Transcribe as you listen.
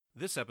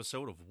This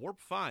episode of Warp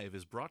 5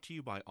 is brought to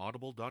you by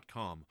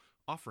Audible.com,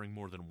 offering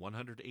more than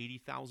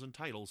 180,000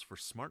 titles for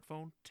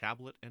smartphone,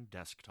 tablet, and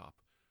desktop.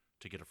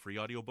 To get a free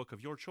audiobook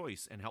of your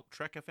choice and help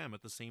Trek FM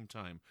at the same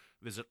time,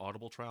 visit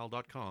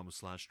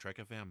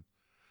audibletrial.com/trekfm.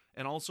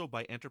 And also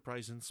by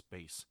Enterprise in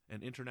Space,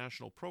 an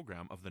international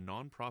program of the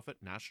nonprofit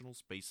National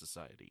Space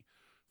Society.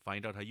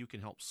 Find out how you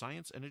can help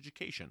science and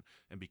education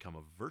and become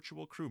a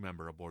virtual crew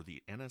member aboard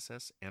the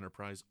NSS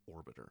Enterprise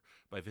Orbiter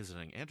by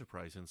visiting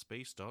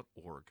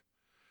enterpriseinspace.org.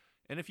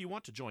 And if you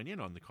want to join in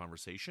on the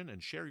conversation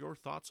and share your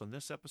thoughts on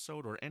this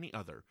episode or any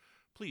other,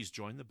 please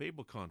join the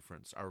Babel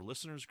Conference, our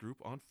listeners group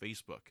on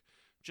Facebook.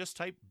 Just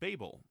type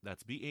Babel,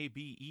 that's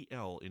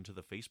B-A-B-E-L, into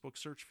the Facebook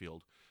search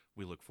field.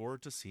 We look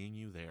forward to seeing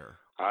you there.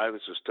 Hi,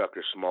 this is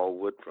Tucker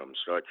Smallwood from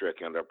Star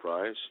Trek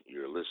Enterprise.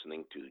 You're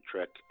listening to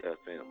Trek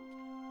FM.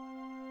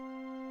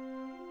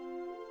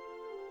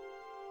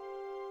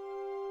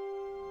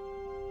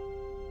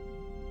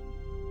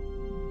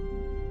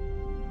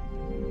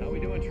 How we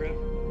doing, Trip?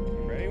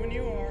 Ready when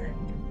you are.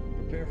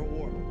 Prepare for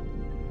warp.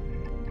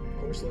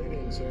 Course laid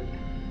in, sir.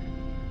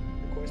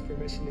 Request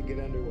permission to get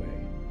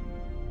underway.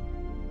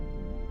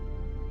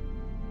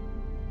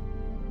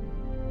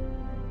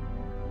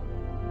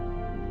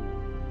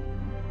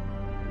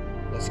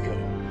 Let's go.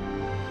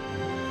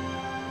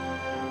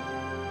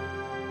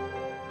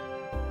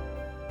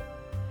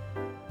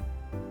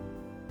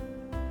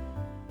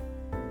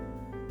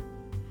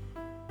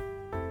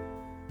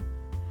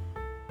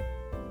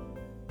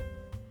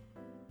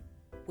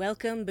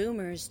 Welcome,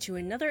 Boomers, to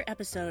another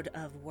episode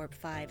of Warp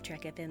 5,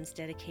 Trek FM's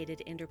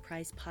dedicated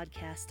Enterprise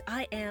podcast.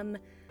 I am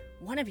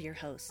one of your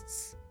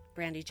hosts,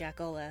 Brandy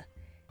Jackola,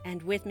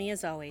 and with me,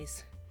 as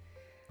always,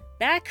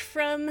 back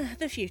from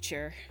the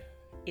future,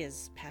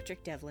 is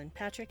Patrick Devlin.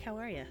 Patrick, how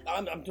are you?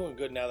 I'm doing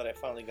good now that I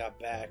finally got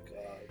back.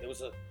 There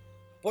was a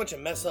bunch of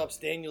mess-ups.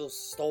 Daniel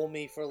stole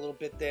me for a little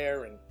bit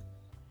there, and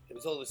there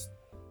was all this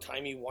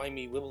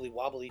timey-wimey,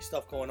 wibbly-wobbly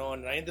stuff going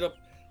on, and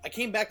I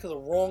came back to the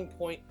wrong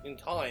point in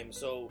time,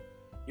 so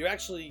you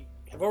actually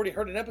have already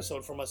heard an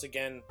episode from us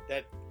again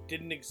that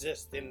didn't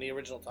exist in the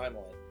original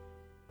timeline.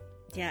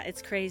 Yeah,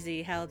 it's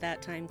crazy how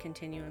that time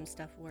continuum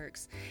stuff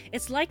works.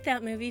 It's like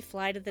that movie,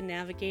 Flight of the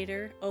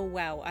Navigator. Oh,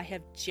 wow, I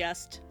have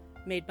just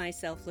made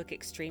myself look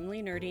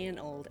extremely nerdy and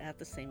old at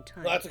the same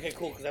time. Well, that's okay,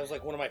 cool, because that was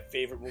like one of my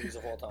favorite movies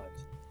of all time.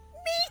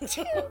 Me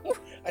too!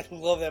 I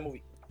love that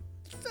movie.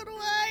 So do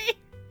I!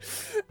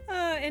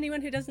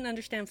 Anyone who doesn't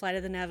understand Flight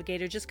of the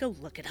Navigator, just go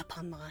look it up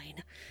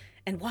online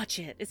and watch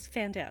it. It's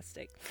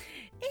fantastic.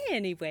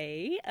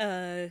 Anyway,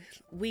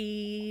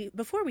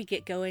 before we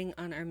get going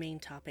on our main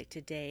topic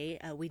today,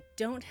 we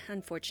don't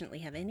unfortunately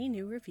have any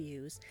new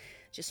reviews.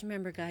 Just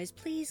remember, guys,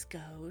 please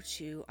go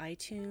to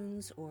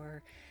iTunes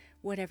or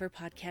whatever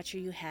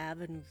podcatcher you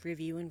have and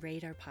review and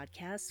rate our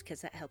podcast,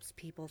 because that helps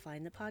people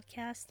find the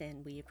podcast,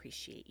 and we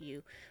appreciate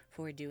you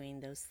for doing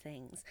those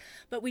things.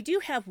 But we do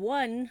have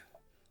one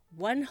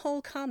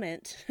whole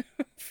comment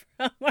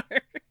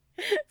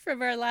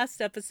from our last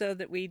episode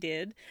that we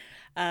did,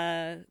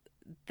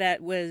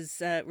 that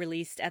was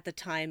released at the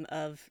time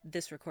of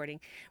this recording,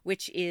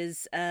 which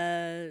is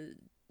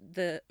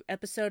the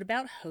episode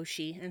about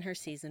Hoshi and her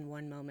season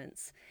 1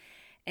 moments.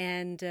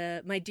 And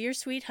my dear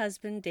sweet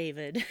husband,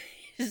 David,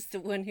 is the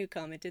one who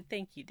commented.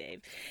 Thank you,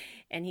 Dave.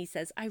 And he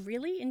says, I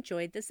really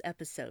enjoyed this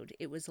episode.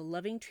 It was a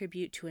loving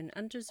tribute to an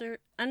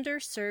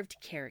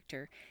underserved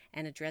character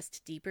and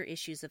addressed deeper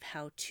issues of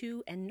how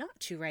to and not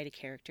to write a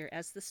character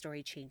as the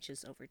story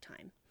changes over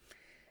time.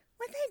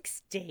 Well,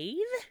 thanks, Dave.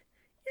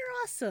 You're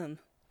awesome.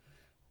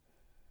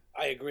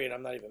 I agree, and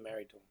I'm not even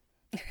married to him.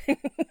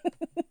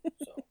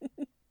 So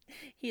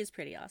he is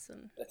pretty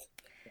awesome. That's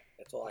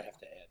all I have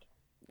to add.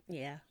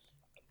 Yeah.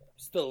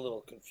 Still a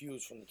little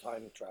confused from the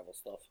time travel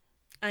stuff.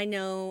 I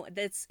know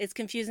it's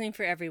confusing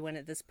for everyone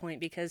at this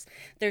point, because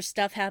there's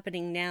stuff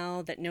happening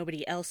now that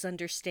nobody else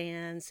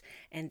understands,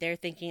 and they're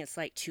thinking it's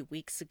like 2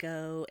 weeks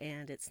ago,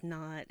 and it's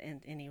not.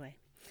 And anyway,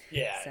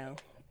 yeah. So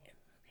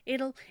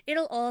it'll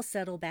all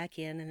settle back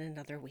in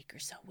another week or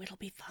so. It'll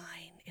be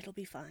fine. It'll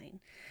be fine.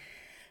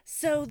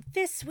 So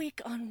this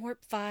week on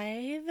Warp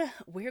 5,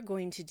 we're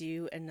going to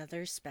do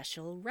another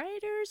special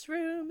Writer's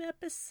Room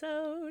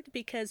episode,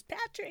 because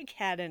Patrick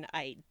had an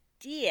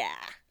idea.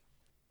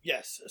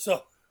 Yes,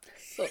 so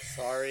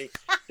sorry.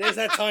 There's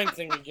that time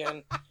thing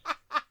again.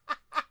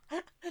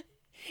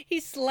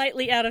 He's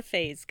slightly out of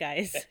phase,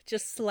 guys.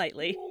 Just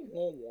slightly.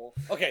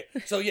 Okay,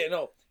 so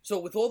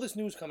with all this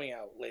news coming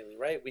out lately,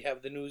 right? We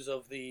have the news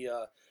of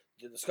the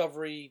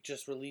Discovery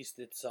just released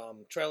its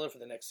trailer for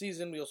the next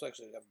season. We also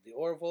actually have the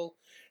Orville,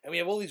 and we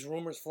have all these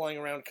rumors flying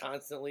around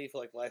constantly for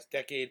like the last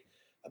decade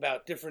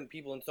about different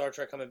people in Star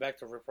Trek coming back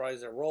to reprise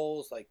their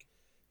roles, like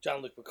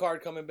Jean-Luc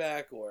Picard coming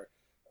back, or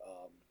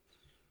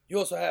you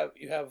have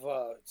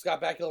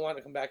Scott Bakula wanting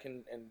to come back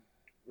and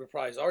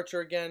reprise Archer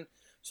again.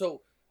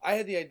 So I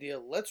had the idea,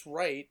 let's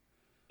write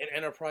an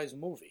Enterprise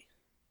movie.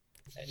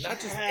 And not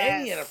just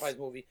any Enterprise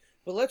movie,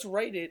 but let's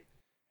write it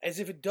as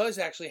if it does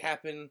actually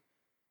happen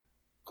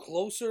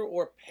closer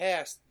or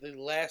past the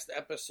last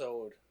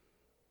episode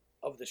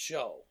of the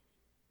show.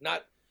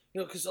 Not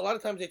because a lot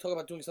of times they talk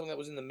about doing something that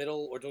was in the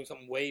middle or doing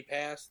something way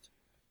past,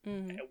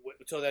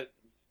 so that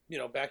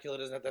Bakula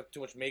doesn't have to have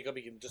too much makeup.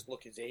 He can just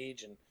look his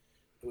age, and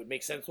it would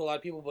make sense to a lot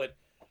of people. But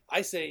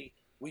I say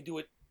we do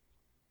it.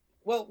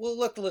 Well, we'll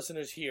let the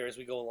listeners hear as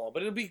we go along,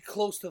 but it'll be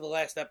close to the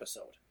last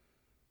episode.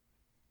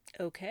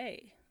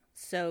 Okay,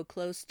 so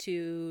close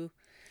to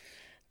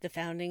the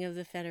founding of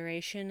the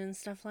Federation and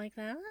stuff like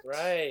that.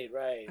 Right.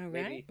 All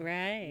right,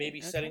 right. Maybe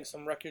okay. setting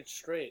some records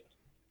straight.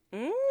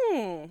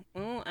 Oh,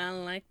 I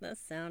like the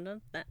sound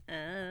of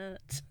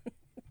that.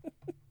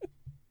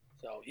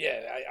 So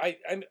yeah, I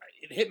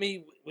it hit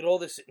me with all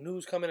this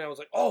news coming. I was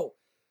like, oh,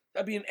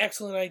 that'd be an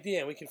excellent idea,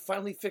 and we can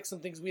finally fix some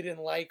things we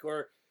didn't like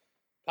or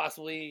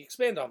possibly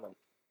expand on them.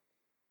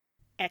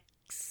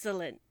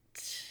 Excellent.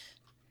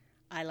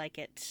 I like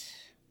it.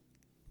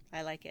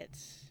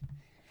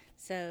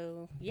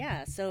 So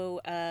yeah.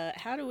 So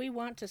how do we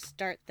want to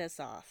start this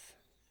off?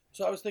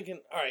 So I was thinking,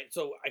 all right.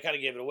 So I kind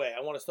of gave it away.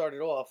 I want to start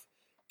it off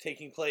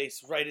taking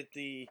place right at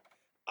the.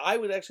 I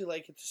would actually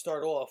like it to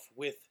start off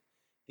with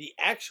the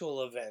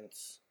actual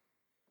events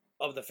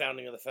of the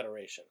founding of the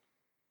Federation.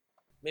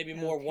 Maybe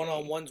more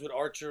one-on-ones with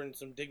Archer and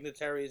some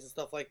dignitaries and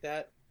stuff like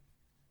that.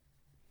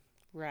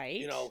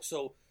 Right.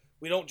 So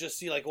we don't just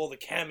see like all the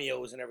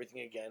cameos and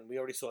everything again. We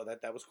already saw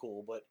that. That was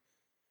cool. But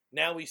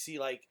now we see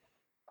like,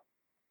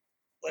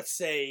 let's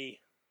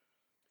say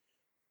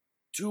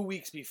 2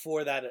 weeks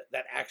before that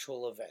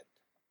actual event.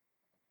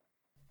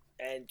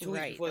 And 2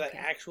 weeks before that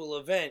actual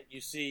event, you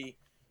see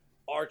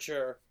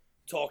Archer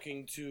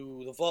talking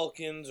to the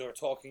Vulcans or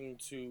talking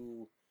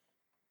to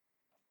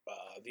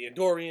the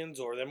Andorians,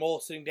 or them all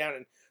sitting down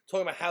and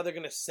talking about how they're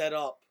going to set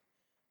up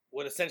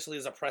what essentially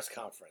is a press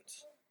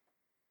conference.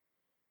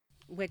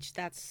 Which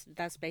that's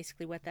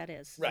basically what that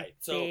is. Right.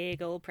 So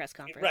big old press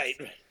conference. Right.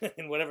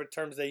 In whatever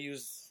terms they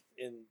use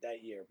in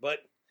that year. But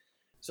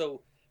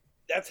so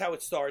that's how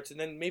it starts, and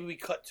then maybe we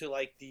cut to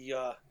like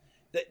the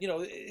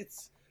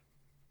it's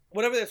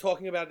whatever they're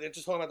talking about. They're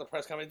just talking about the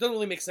press conference. It doesn't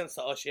really make sense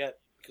to us yet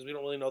because we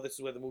don't really know this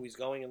is where the movie's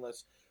going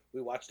unless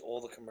we watched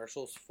all the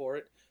commercials for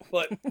it.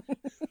 But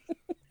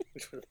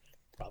which would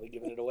have probably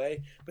given it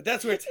away. But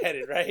that's where it's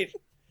headed, right?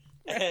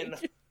 And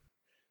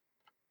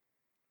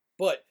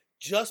but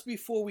just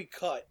before we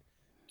cut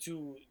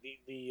to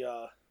the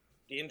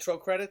intro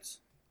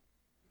credits,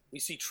 we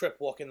see Trip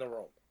walk in the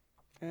room.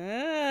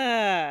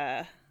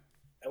 Ah.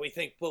 And we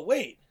think, but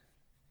wait.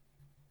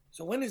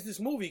 So when is this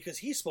movie? Because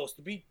he's supposed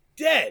to be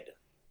dead.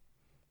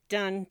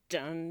 Dun,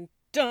 dun,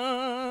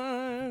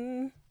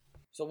 dun.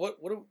 So what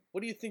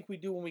do you think we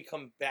do when we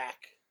come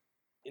back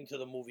into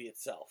the movie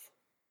itself?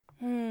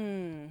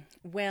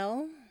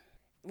 Well,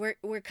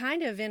 we're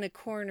kind of in a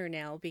corner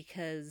now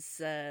because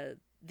the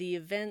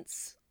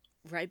events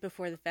right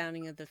before the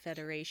founding of the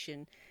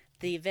Federation,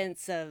 the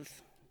events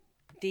of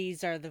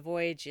These Are the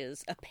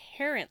Voyages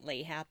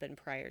apparently happened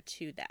prior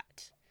to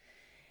that.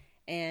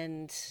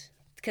 And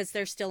because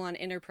they're still on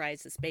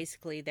Enterprise, it's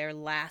basically their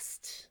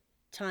last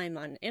time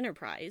on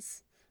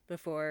Enterprise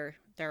before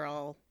they're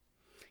all,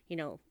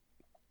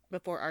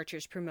 before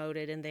Archer's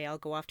promoted and they all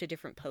go off to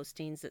different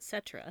postings,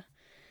 etc.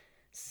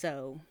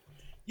 So.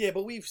 Yeah,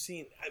 but we've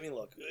seen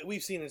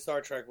in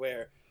Star Trek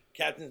where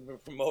Captain's been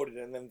promoted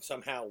and then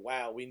somehow,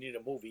 wow, we need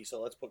a movie,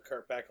 so let's put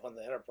Kirk back on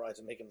the Enterprise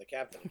and make him the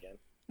captain again.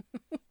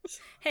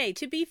 Hey,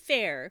 to be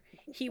fair,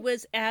 he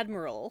was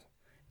Admiral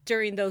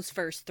during those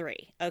first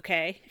 3,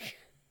 okay?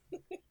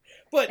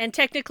 And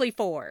technically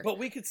 4. But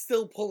we could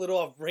still pull it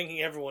off,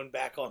 bringing everyone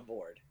back on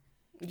board.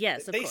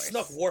 Yes, of course. They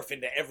snuck Worf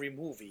into every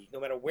movie, no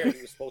matter where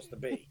he was supposed to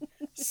be.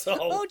 So.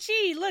 Oh,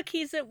 gee, look,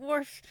 he's at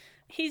Worf.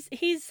 He's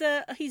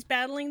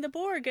battling the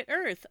Borg at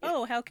Earth. Yeah.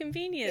 Oh, how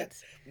convenient!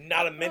 Yeah.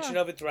 Not a mention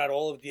of it throughout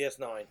all of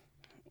DS9.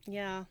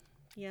 Yeah.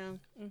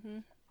 Mm-hmm.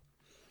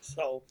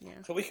 So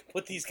we can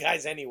put these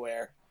guys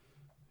anywhere.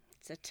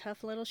 It's a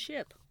tough little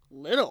ship.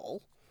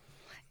 Little.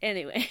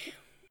 Anyway.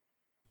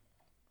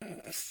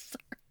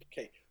 Sorry.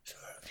 Okay.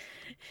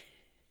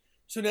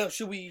 So now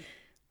should we?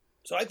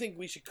 So I think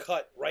we should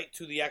cut right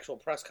to the actual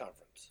press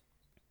conference.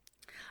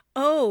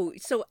 Oh,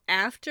 so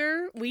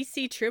after we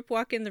see Trip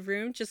walk in the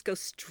room, just go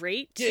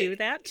straight to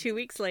that 2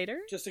 weeks later?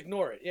 Just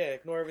ignore it. Yeah,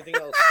 ignore everything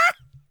else.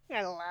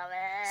 I love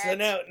it. So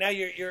now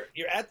you're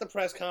at the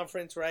press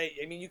conference, right?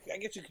 I mean, I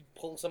guess you could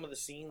pull some of the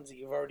scenes that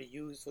you've already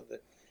used with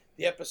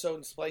the episode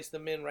and splice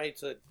them in, right?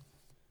 So it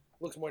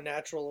looks more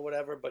natural or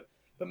whatever. But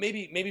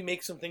maybe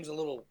make some things a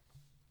little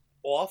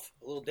off,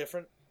 a little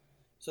different,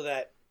 so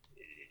that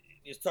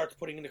you start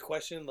putting into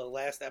question the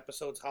last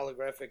episode's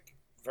holographic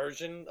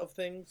version of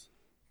things.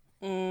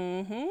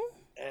 Mm-hmm.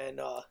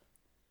 And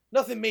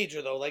nothing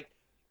major though. Like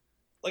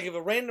if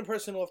a random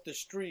person off the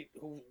street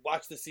who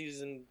watched the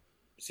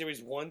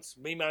series once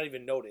may not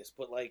even notice,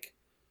 but like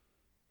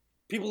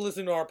people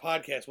listening to our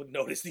podcast would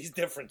notice these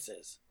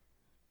differences.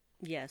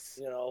 Yes.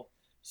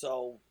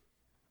 So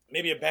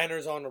maybe a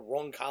banner's on the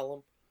wrong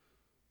column.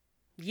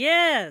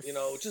 Yes.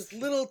 Just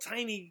little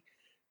tiny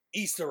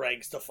Easter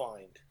eggs to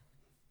find.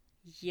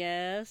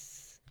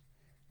 Yes.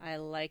 I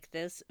like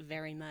this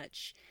very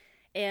much.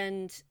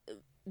 And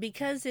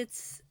because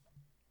it's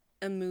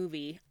a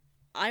movie,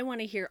 I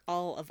want to hear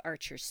all of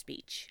Archer's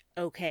speech,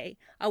 okay?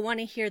 I want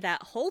to hear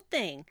that whole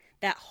thing,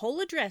 that whole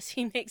address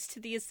he makes to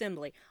the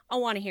assembly. I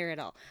want to hear it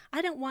all.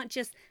 I don't want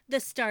just the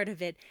start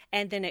of it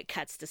and then it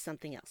cuts to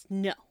something else.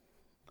 No.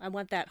 I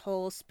want that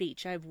whole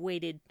speech. I've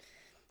waited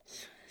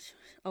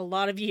a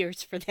lot of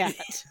years for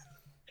that.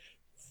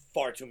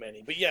 Far too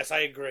many. But yes, I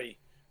agree.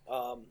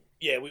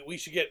 We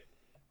should get...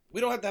 We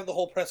don't have to have the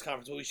whole press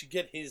conference, but we should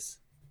get his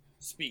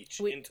speech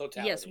in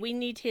totality. Yes, we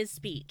need his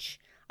speech.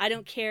 I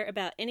don't care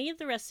about any of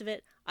the rest of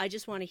it. I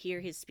just want to hear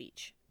his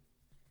speech.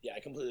 Yeah, I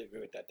completely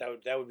agree with that.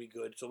 That would be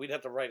good. So we'd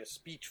have to write a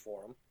speech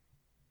for him.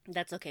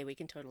 That's okay. We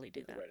can totally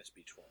do that. Write a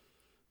speech for him.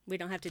 We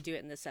don't have to do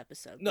it in this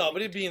episode. No,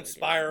 but it'd be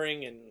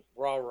inspiring and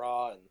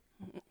rah-rah,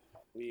 and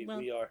we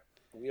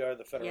are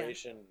the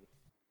Federation.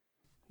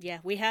 Yeah,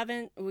 we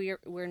haven't.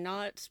 We're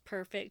not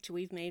perfect.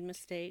 We've made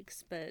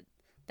mistakes, but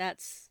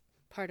that's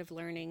part of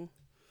learning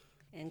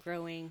and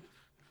growing,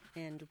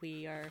 and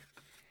we are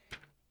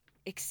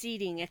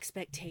exceeding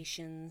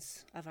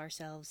expectations of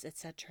ourselves,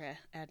 etc.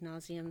 ad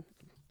nauseum.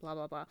 Blah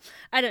blah blah.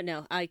 I don't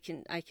know. I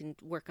can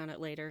work on it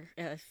later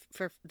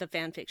for the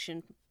fan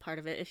fiction part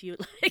of it if you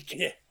would like.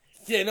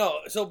 Yeah. No.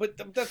 So, but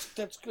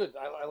that's good.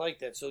 I like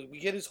that. So we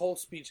get his whole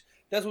speech.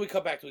 That's what we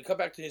cut back to. We cut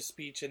back to his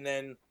speech, and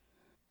then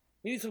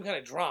we need some kind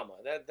of drama.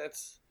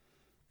 That's.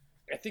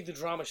 I think the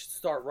drama should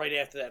start right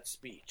after that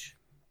speech.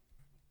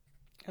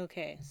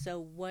 Okay, so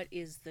what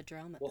is the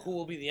drama? Well, who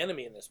will be the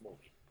enemy in this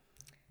movie?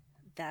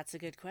 That's a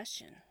good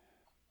question.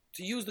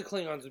 To use the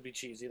Klingons would be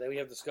cheesy. That we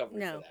have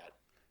Discovery for that.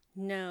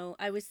 No,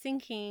 I was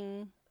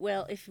thinking,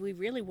 well, if we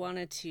really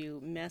wanted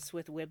to mess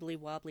with wibbly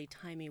wobbly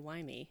timey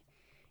wimey,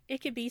 it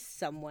could be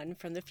someone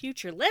from the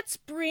future. Let's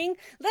bring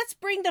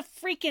the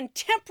freaking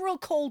temporal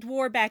Cold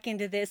War back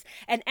into this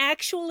and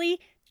actually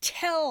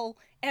tell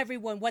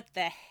everyone what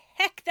the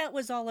heck that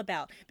was all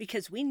about,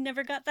 because we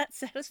never got that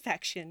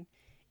satisfaction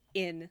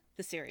in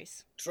the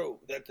series. True.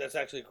 That's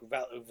actually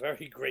a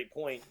very great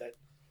point, that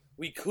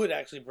we could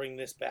actually bring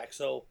this back.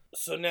 So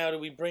now do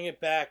we bring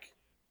it back?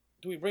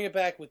 Do we bring it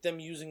back with them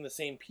using the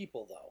same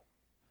people, though?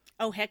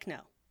 Oh, heck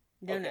no.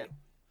 No.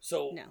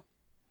 So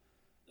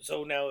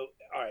now,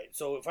 all right.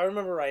 So if I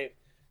remember right,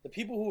 the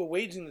people who were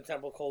waging the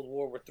Temporal Cold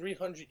War were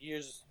 300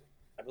 years,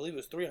 I believe it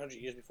was 300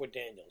 years before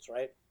Daniels,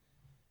 right?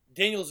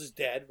 Daniels is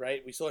dead,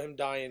 right? We saw him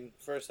die in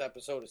first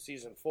episode of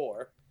season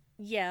 4.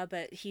 Yeah,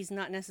 but he's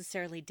not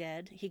necessarily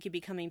dead. He could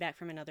be coming back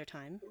from another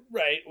time.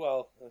 Right.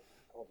 Well, it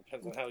all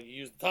depends on how you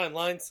use the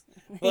timelines.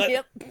 But,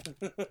 yep.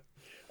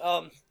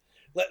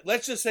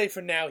 Let's just say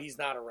for now he's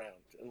not around,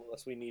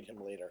 unless we need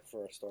him later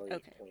for a story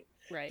point.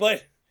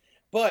 Right.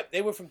 But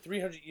they were from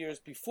 300 years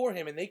before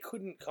him, and they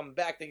couldn't come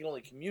back. They could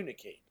only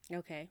communicate.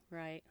 Okay,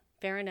 right.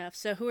 Fair enough.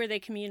 So who are they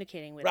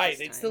communicating with? Right.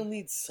 They'd still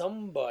need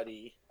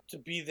somebody to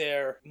be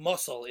their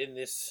muscle in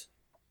this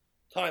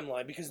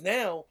timeline, because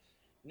now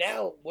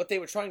what they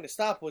were trying to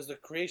stop was the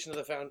creation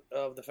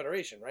of the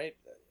Federation. Right?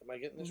 Am I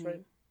getting this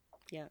right?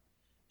 Yeah.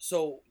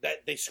 So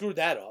that they screwed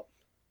that up.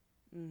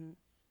 Mm-hmm.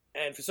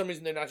 And for some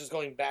reason, they're not just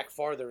going back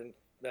farther and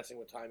messing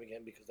with time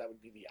again, because that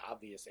would be the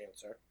obvious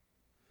answer.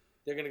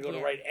 They're going to go to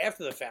right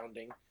after the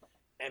founding.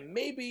 And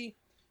maybe,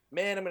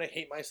 man, I'm going to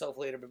hate myself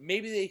later, but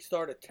maybe they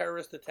start a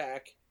terrorist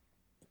attack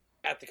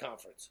at the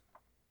conference.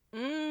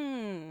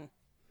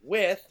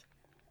 With,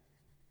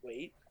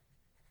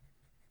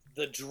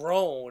 the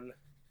drone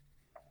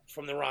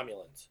from the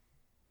Romulans.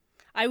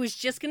 I was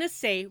just going to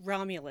say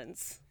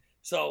Romulans.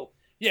 So,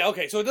 yeah,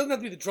 okay, so it doesn't have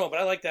to be the drone, but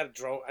I like that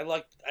drone. I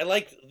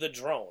liked the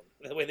drone,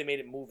 the way they made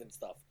it move and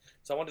stuff.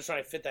 So I wanted to try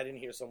and fit that in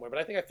here somewhere, but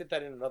I think I fit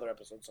that in another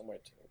episode somewhere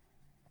too.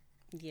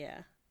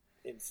 Yeah.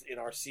 It's in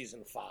our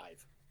season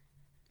 5.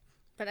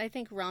 But I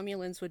think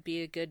Romulans would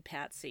be a good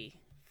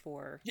patsy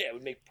for... Yeah, it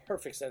would make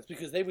perfect sense,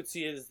 because they would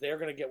see it as they're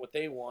going to get what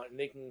they want, and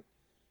they can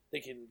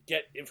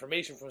get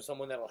information from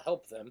someone that'll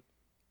help them.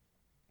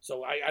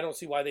 So I don't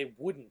see why they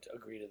wouldn't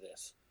agree to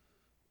this.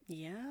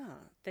 Yeah,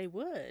 they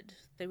would.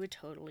 They would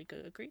totally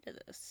agree to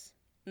this.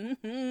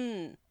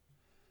 Mm-hmm.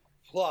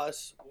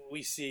 Plus,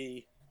 we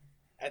see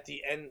at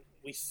the end,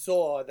 we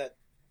saw that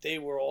they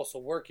were also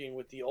working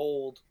with the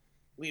old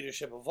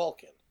leadership of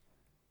Vulcan.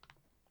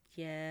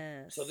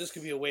 Yes. So this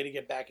could be a way to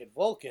get back at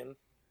Vulcan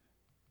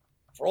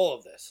for all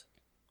of this.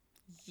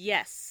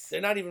 Yes.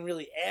 They're not even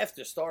really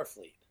after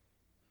Starfleet.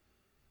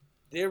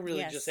 They're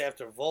really just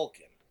after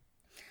Vulcan.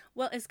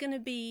 Well, it's going to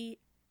be,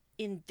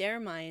 in their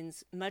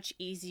minds, much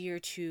easier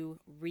to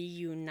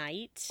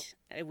reunite,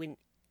 in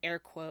air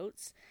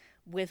quotes,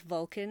 with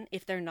Vulcan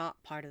if they're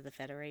not part of the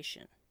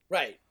Federation.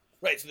 Right.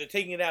 So they're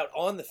taking it out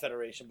on the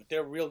Federation, but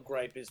their real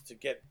gripe is to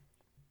get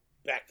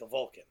back to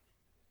Vulcan.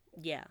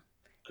 Yeah.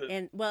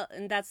 And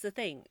that's the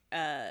thing.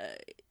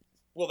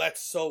 Well,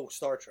 that's so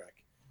Star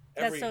Trek.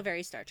 That's so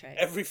very Star Trek.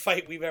 Every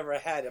fight we've ever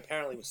had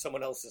apparently was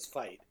someone else's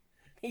fight.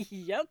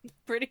 Yep,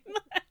 pretty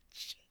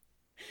much.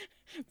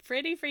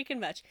 Pretty freaking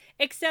much.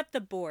 Except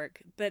the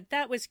Borg, but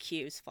that was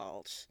Q's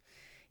fault.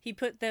 He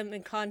put them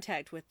in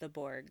contact with the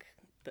Borg.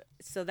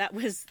 So that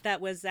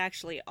was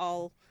actually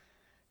all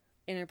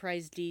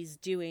Enterprise D's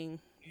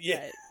doing.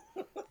 Yeah.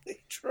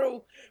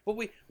 True, but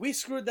we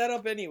screwed that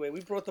up anyway.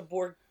 We brought the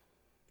Borg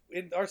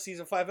in our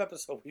season 5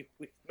 episode. We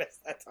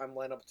messed that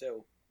timeline up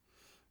too.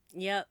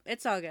 Yep,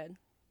 it's all good.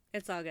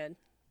 It's all good.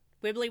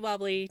 Wibbly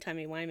wobbly,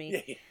 timey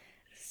wimey. Yeah.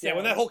 Yeah,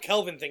 when that whole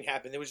Kelvin thing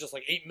happened, there was just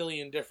like 8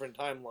 million different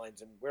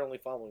timelines, and we're only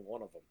following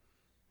one of them.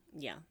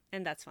 Yeah,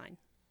 and that's fine.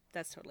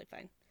 That's totally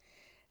fine.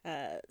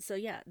 So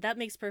yeah, that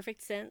makes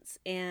perfect sense,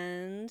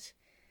 and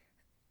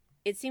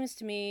it seems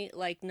to me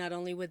like not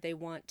only would they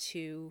want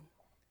to,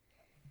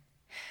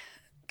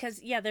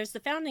 because yeah, there's the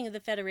founding of the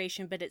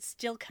Federation, but it's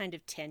still kind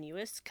of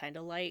tenuous, kind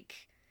of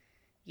like,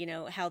 you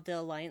know, how the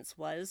alliance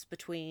was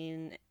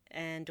between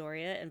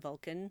Andoria and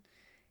Vulcan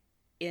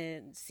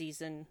in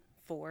season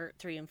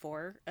 3 and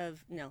 4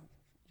 of 3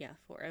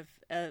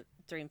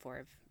 and 4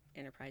 of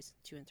Enterprise,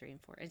 2 and 3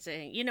 and 4. It's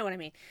you know what I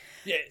mean?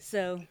 Yeah.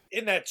 So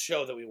in that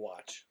show that we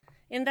watch,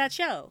 in that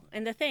show,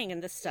 and the thing,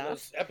 and the stuff,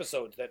 those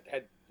episodes that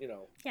had, you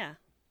know, yeah,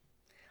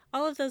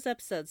 all of those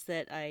episodes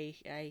that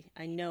I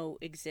know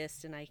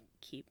exist, and I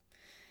keep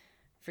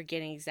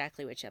forgetting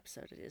exactly which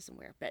episode it is and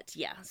where. But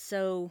yeah,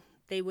 so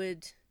they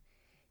would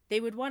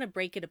want to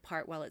break it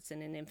apart while it's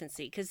in an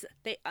infancy, because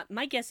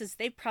my guess is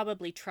they've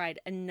probably tried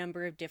a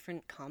number of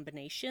different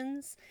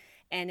combinations,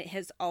 and it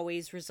has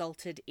always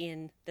resulted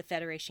in the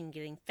Federation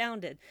getting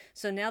founded.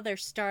 So now they're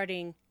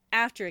starting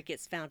after it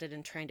gets founded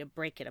and trying to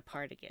break it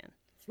apart again.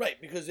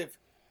 Right, because if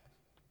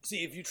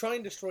you try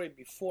and destroy it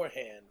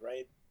beforehand,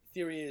 right? The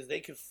theory is they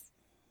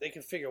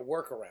could figure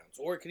workarounds,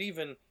 or it could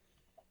even,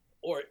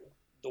 or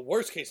the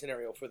worst case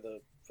scenario for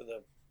the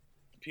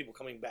people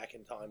coming back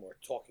in time or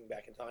talking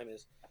back in time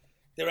is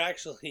they're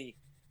actually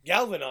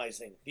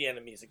galvanizing the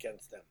enemies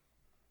against them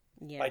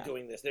by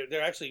doing this.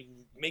 They're actually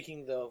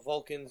making the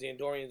Vulcans, the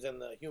Andorians, and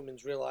the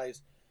humans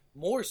realize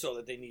more so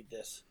that they need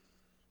this.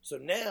 So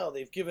now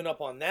they've given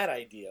up on that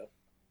idea,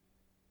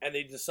 and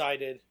they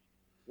decided,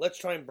 let's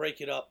try and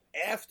break it up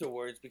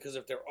afterwards, because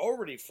if they're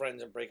already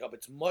friends and break up,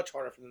 it's much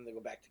harder for them to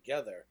go back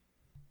together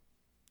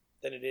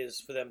than it is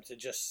for them to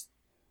just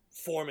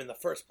form in the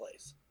first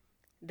place.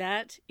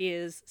 That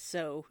is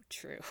so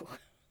true.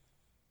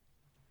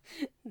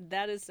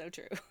 That is so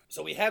true.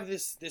 So we have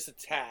this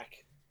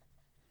attack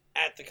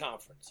at the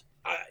conference.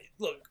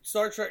 Look,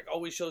 Star Trek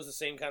always shows the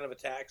same kind of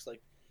attacks,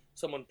 like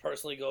someone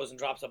personally goes and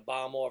drops a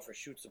bomb off or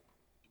shoots a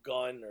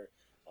gun or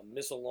a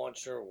missile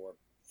launcher or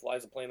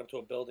flies a plane up to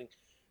a building.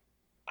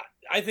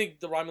 I think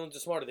the Romulans are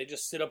smarter. They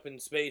just sit up in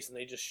space and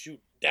they just shoot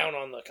down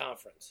on the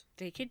conference.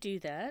 They could do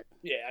that.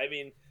 Yeah, I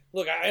mean,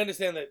 look, I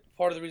understand that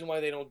part of the reason why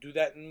they don't do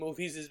that in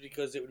movies is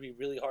because it would be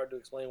really hard to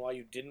explain why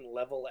you didn't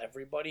level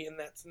everybody in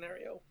that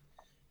scenario.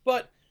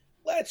 But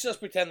let's just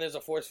pretend there's a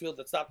force field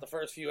that stopped the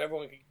first few.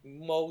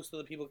 Most of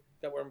the people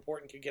that were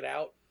important could get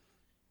out,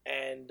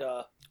 and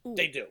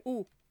they do.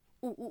 Ooh.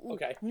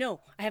 Okay.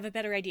 No, I have a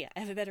better idea.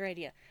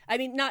 I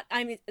mean,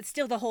 it's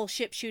still the whole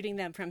ship shooting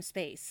them from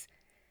space.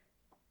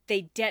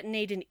 They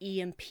detonate an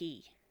EMP.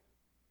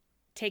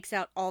 Takes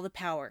out all the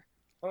power.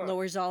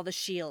 Lowers all the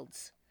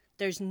shields.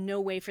 There's no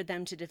way for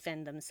them to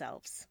defend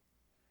themselves.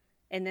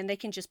 And then they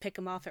can just pick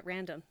them off at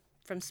random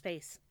from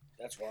space.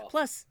 That's rough.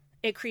 Plus,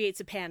 it creates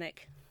a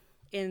panic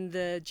in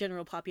the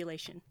general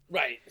population.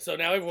 Right. So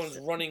now everyone's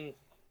running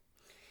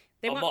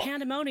They amok. want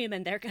pandemonium,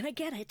 and they're going to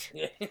get it.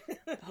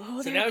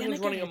 So now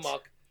everyone's running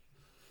amok.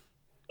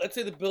 Let's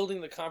say the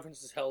building the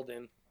conference is held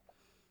in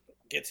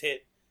gets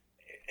hit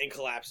and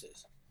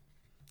collapses.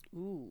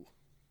 Ooh.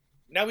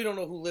 Now we don't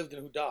know who lived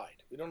and who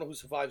died. We don't know who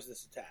survives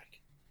this attack.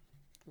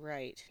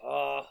 Right.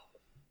 The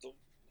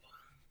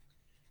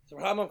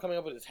problem I'm coming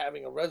up with is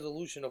having a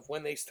resolution of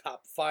when they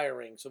stop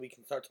firing so we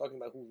can start talking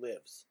about who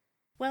lives.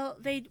 Well,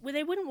 they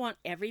wouldn't want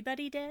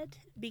everybody dead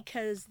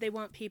because they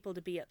want people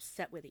to be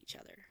upset with each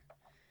other.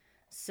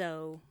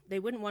 So they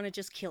wouldn't want to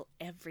just kill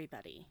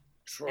everybody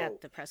at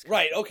the press conference.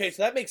 Right, okay,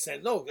 so that makes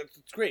sense. No, that's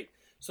great.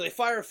 So they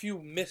fire a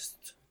few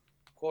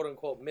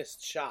quote-unquote,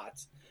 missed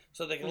shots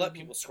so they can let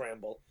people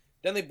scramble.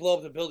 Then they blow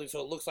up the building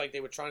so it looks like they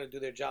were trying to do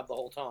their job the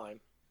whole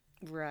time.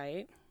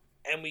 Right.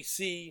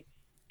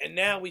 And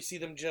now we see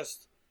them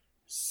just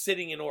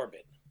sitting in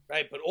orbit,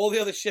 right? But all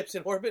the other ships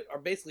in orbit are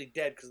basically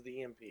dead because of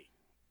the EMP.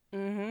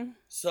 Mm-hmm.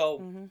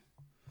 So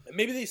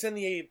maybe they send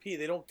the EMP.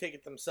 They don't take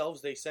it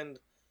themselves. They send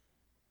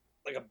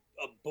like a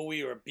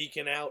buoy or a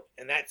beacon out,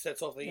 and that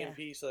sets off the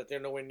EMP so that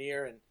they're nowhere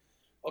near. And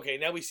okay,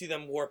 now we see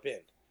them warp in,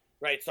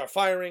 right? Start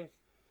firing.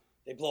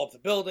 They blow up the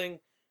building,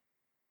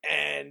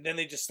 and then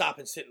they just stop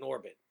and sit in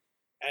orbit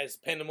as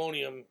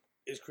pandemonium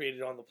is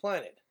created on the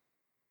planet.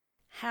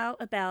 How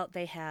about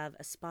they have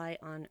a spy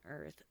on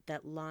Earth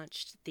that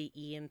launched the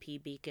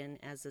EMP beacon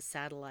as a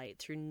satellite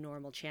through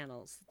normal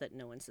channels that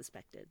no one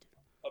suspected?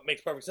 It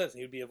makes perfect sense.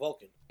 He would be a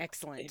Vulcan.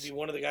 Excellent. He'd be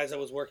one of the guys that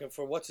was working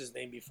for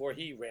what's-his-name before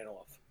he ran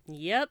off.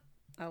 Yep,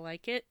 I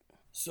like it.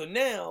 So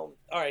now,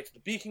 alright, so the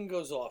beacon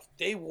goes off.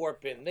 They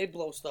warp in. They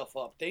blow stuff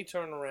up. They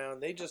turn around.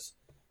 They just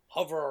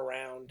hover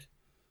around.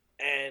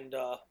 And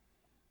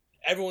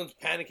everyone's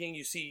panicking.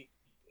 You see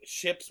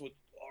ships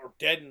are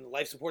dead and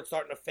life support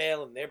starting to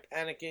fail, and they're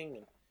panicking.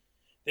 And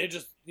they're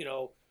just, we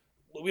don't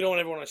want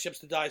everyone on ships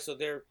to die, so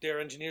their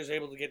engineers are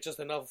able to get just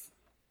enough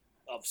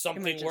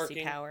something Emergency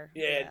working. power.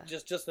 Yeah,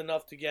 just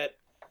enough to get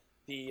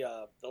the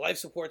life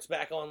supports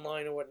back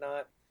online and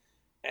whatnot,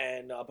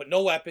 and but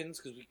no weapons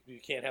because we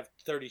can't have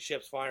 30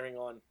 ships firing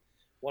on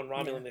one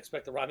Romulan and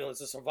expect the Romulans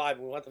to survive.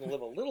 We want them to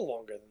live a little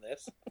longer than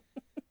this.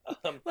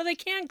 Well, they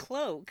can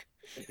cloak.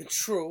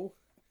 True.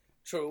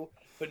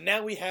 But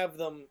now we have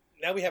them.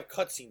 Now we have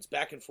cutscenes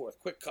back and forth,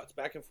 quick cuts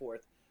back and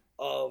forth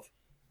of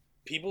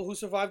people who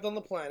survived on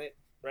the planet,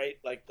 right?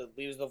 Like the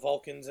leaders of the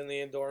Vulcans and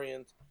the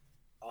Andorians,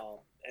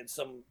 and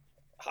some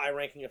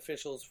high-ranking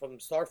officials from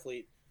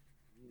Starfleet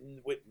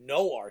with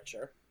no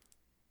Archer.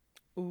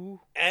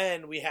 Ooh.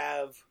 And we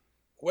have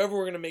whoever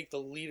we're going to make the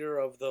leader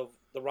of the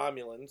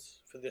Romulans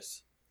for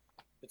this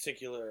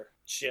particular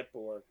ship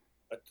or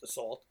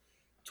assault,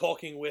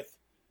 talking with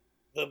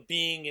the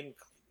being in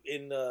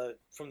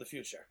from the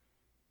future.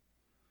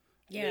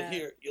 Yeah.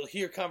 You'll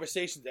hear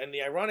conversations, and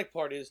the ironic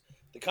part is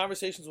the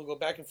conversations will go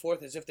back and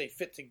forth as if they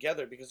fit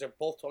together because they're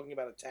both talking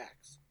about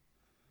attacks.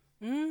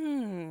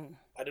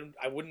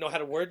 I wouldn't know how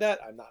to word that.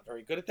 I'm not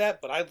very good at that,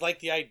 but I like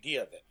the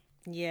idea of it.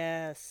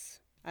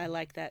 Yes, I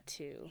like that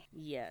too.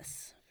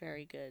 Yes,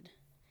 very good.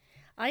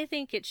 I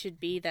think it should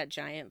be that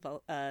giant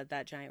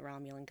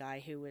Romulan guy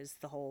who was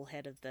the whole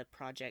head of the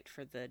project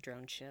for the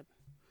drone ship.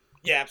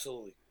 Yeah,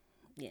 absolutely.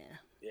 Yeah.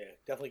 Yeah,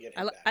 definitely get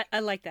him back. I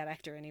like that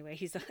actor anyway.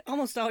 He's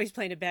almost always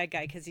playing a bad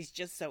guy because he's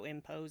just so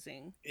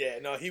imposing. Yeah,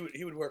 no, he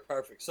would work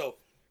perfect. So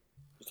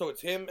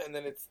it's him, and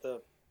then it's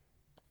the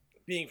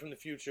being from the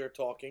future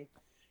talking,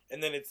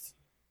 and then it's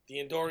the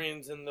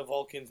Andorians and the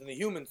Vulcans and the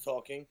humans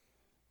talking.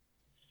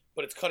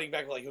 But it's cutting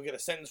back, like you'll get a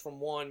sentence from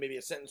one, maybe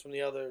a sentence from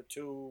the other,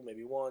 two,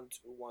 maybe one,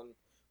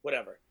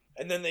 whatever.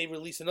 And then they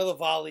release another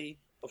volley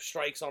of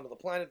strikes onto the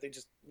planet. They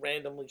just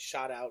randomly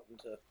shot out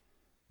into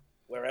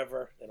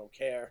wherever. They don't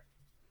care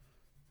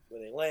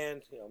where they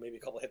land. Maybe a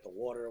couple hit the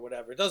water or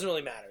whatever. It doesn't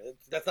really matter.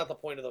 That's not the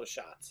point of those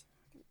shots.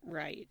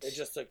 Right. It's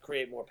just to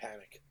create more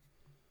panic.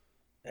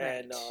 Right.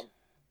 And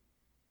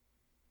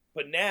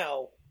but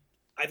now,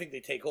 I think they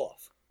take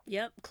off.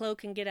 Yep,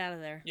 Cloak can get out of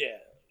there. Yeah,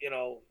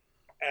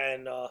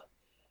 and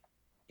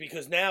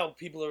because now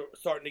people are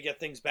starting to get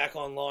things back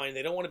online.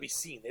 They don't want to be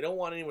seen. They don't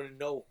want anyone to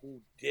know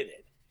who did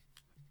it.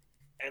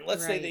 And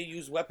let's say they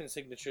use weapon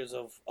signatures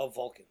of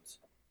Vulcans.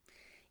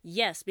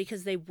 Yes,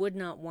 because they would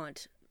not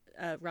want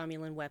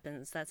Romulan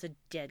weapons. That's a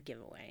dead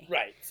giveaway.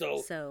 Right.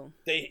 So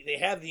they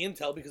have the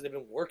intel because they've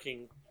been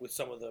working with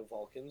some of the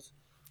Vulcans.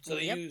 So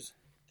they use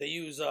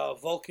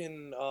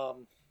Vulcan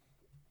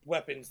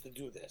weapons to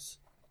do this,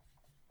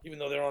 even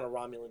though they're on a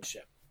Romulan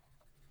ship.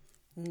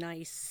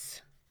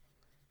 Nice.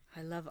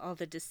 I love all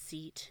the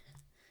deceit.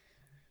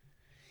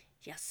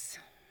 Yes.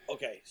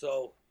 Okay,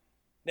 so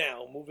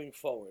now moving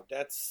forward,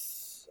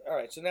 that's all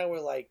right. So now we're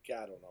like,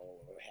 I don't know,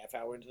 a half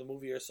hour into the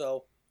movie or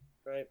so,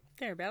 right?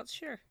 Thereabouts,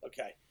 sure.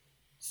 Okay,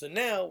 so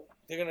now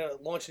they're gonna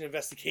launch an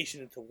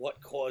investigation into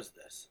what caused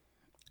this.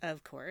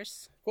 Of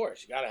course. Of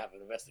course, you gotta have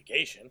an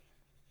investigation,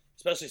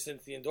 especially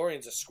since the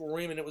Andorians are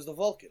screaming it was the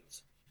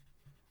Vulcans.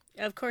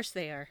 Of course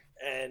they are.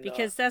 And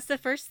because that's the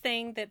first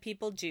thing that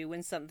people do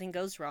when something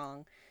goes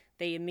wrong.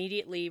 They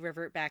immediately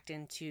revert back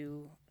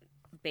into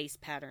base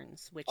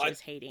patterns, which is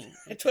hating.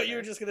 I thought you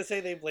were just going to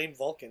say they blame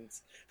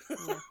Vulcans.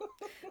 Yeah.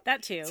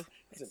 That too.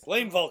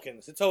 Blame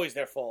Vulcans. It's always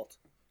their fault.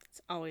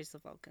 It's always the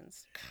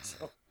Vulcans.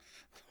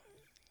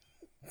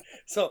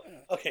 So,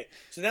 okay.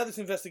 So now this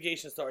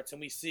investigation starts, and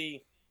we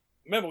see...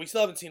 Remember, we still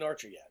haven't seen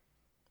Archer yet.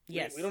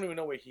 Yes. We don't even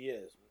know where he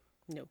is.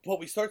 Nope. But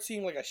we start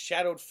seeing like a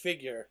shadowed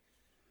figure.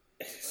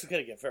 It's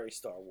going to get very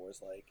Star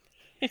Wars-like.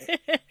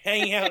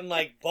 Hanging out in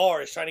like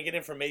bars trying to get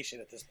information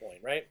at this point,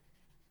 right?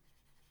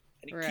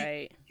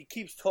 And he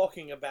keeps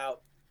talking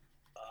about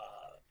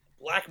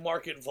black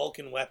market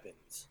Vulcan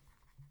weapons.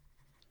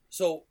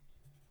 So,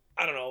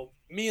 I don't know.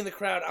 Me and the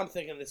crowd, I'm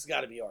thinking this has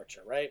got to be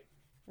Archer, right?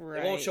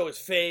 They won't show his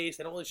face.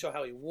 They don't really show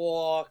how he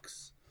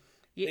walks.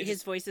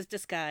 His voice is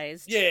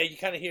disguised. Yeah, you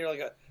kind of hear like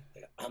a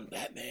I'm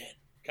Batman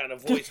kind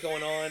of voice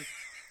going on.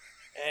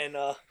 And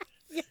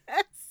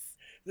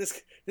yes,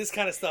 this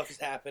kind of stuff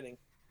is happening.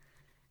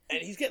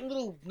 And he's getting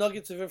little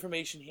nuggets of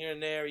information here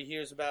and there. He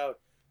hears about,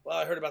 well,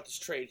 I heard about this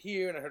trade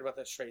here, and I heard about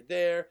this trade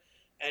there.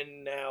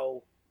 And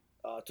now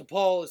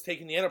T'Pol is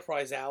taking the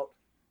Enterprise out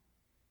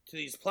to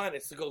these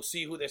planets to go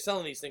see who they're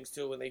selling these things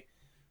to. And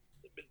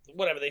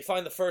they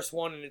find the first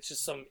one, and it's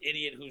just some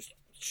idiot who's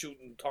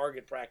shooting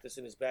target practice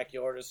in his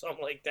backyard or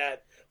something like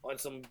that on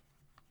some,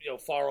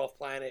 far-off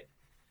planet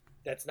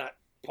that's not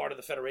part of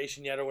the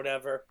Federation yet or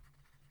whatever.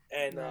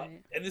 And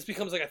and this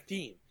becomes like a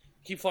theme.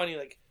 You keep finding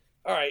like,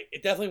 all right,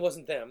 it definitely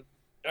wasn't them.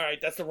 All right,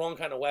 that's the wrong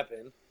kind of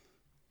weapon.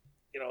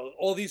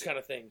 All these kind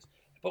of things.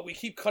 But we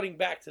keep cutting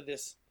back to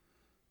this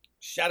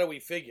shadowy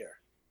figure.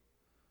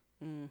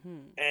 Mm-hmm.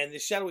 And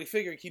this shadowy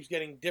figure keeps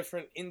getting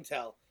different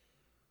intel.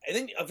 And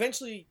then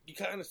eventually you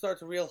kind of start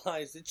to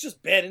realize it's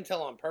just bad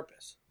intel on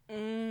purpose.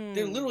 Mm.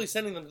 They're literally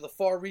sending them to the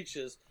far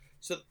reaches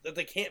so that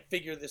they can't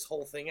figure this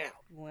whole thing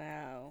out.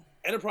 Wow.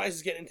 Enterprise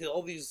is getting into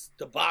all these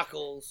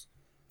debacles,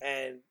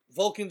 and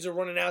Vulcans are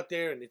running out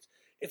there, and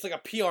it's like a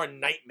PR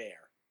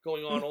nightmare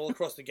going on all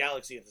across the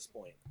galaxy at this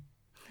point.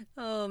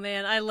 Oh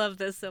man, I love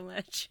this so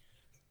much.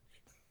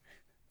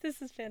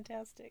 This is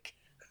fantastic.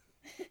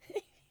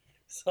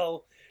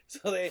 So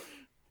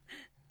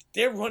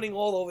they're running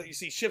all over. You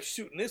see ships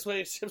shooting this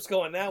way, ships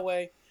going that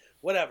way,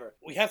 whatever.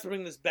 We have to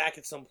bring this back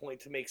at some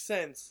point to make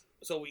sense.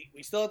 So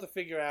we still have to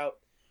figure out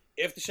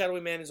if the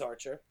Shadowy Man is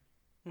Archer.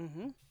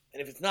 Mm-hmm.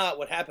 And if it's not,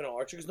 what happened to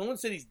Archer? Because no one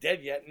said he's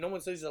dead yet, and no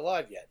one said he's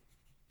alive yet.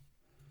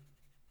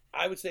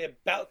 I would say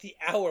about the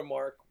hour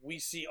mark, we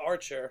see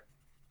Archer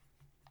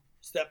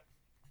step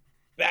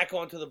back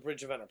onto the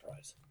bridge of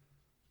Enterprise.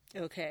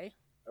 Okay.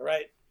 All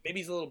right? Maybe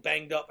he's a little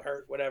banged up,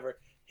 hurt, whatever.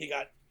 He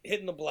got hit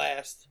in the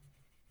blast,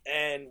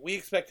 and we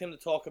expect him to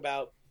talk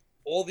about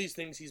all these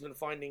things he's been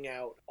finding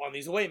out on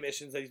these away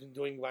missions that he's been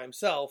doing by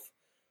himself,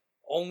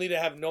 only to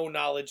have no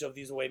knowledge of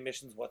these away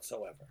missions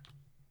whatsoever.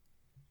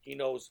 He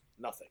knows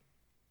nothing.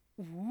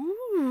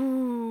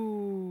 Ooh.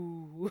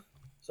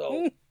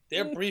 So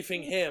they're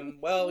briefing him.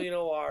 Well,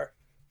 our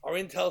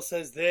intel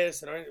says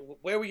this, and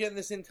where are we getting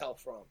this intel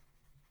from?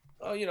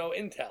 Oh,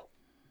 Intel.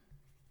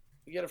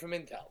 We get it from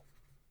Intel.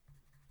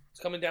 It's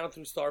coming down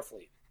through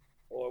Starfleet.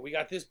 Or we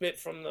got this bit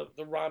from the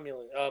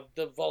Romulan,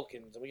 the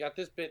Vulcans, and we got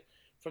this bit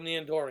from the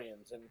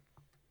Andorians,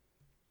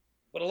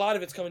 but a lot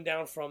of it's coming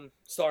down from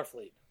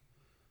Starfleet.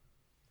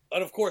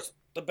 And of course,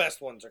 the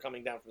best ones are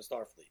coming down from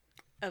Starfleet.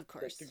 Of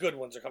course. The good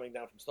ones are coming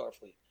down from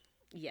Starfleet.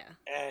 Yeah.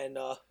 And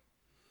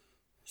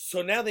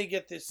so now they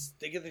get these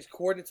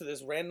coordinates to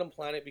this random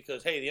planet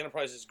because, hey, the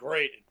Enterprise is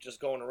great at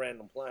just going to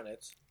random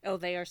planets. Oh,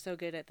 they are so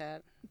good at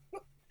that.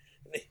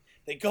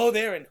 They go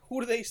there, and who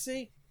do they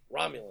see?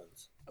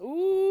 Romulans.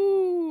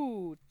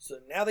 Ooh. So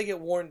now they get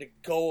warned to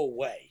go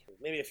away.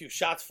 Maybe a few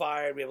shots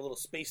fired. We have a little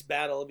space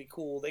battle. It'll be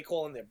cool. They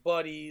call in their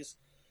buddies.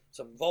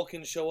 Some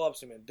Vulcans show up.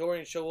 Some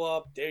Andorians show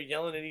up. They're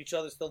yelling at each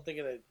other, still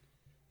thinking that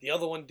the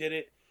other one did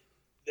it.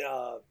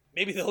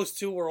 Maybe those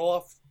two were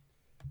off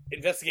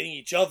investigating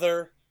each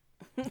other.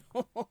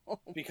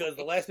 Because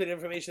the last bit of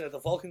information that the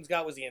Vulcans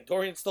got was the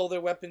Andorians stole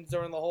their weapons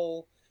during the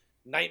whole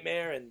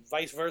nightmare and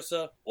vice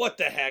versa. What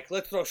the heck?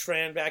 Let's throw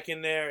Shran back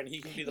in there and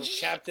he can be the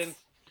captain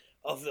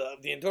of the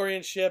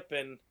Andorian ship,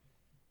 and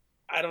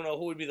I don't know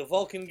who would be the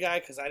Vulcan guy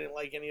because I didn't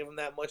like any of them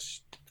that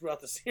much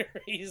throughout the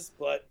series,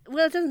 but...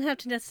 Well, it doesn't have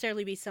to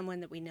necessarily be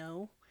someone that we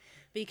know,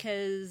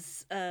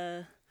 because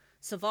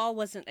Saval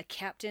wasn't a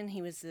captain,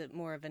 he was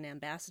more of an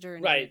ambassador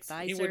and an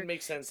advisor. He wouldn't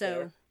make sense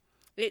there.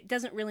 It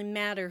doesn't really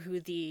matter who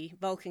the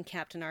Vulcan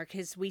captain are,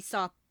 because we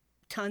saw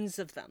tons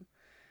of them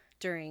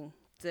during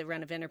the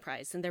run of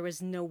Enterprise, and there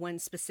was no one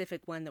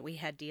specific one that we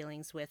had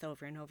dealings with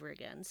over and over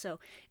again, so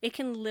it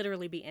can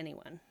literally be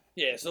anyone.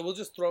 Yeah, so we'll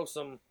just throw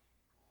some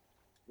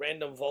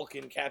random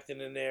Vulcan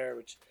captain in there,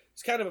 which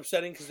is kind of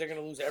upsetting because they're going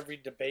to lose every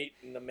debate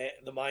in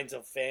the minds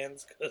of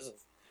fans because of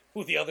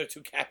who the other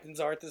two captains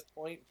are at this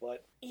point,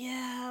 but...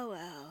 Yeah,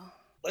 well...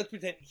 Let's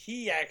pretend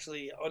he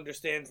actually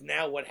understands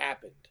now what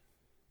happened.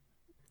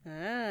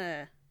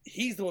 Ah.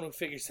 He's the one who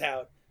figures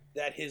out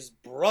that his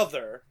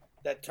brother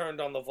that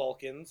turned on the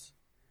Vulcans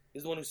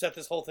is the one who set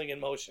this whole thing in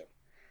motion.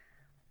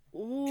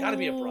 Ooh. Gotta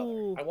be a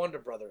brother. I want a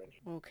brother in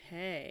here.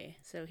 Okay,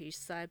 so he's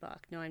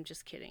Cybok. No, I'm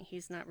just kidding.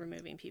 He's not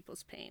removing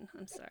people's pain.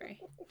 I'm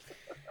sorry.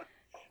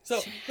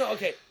 So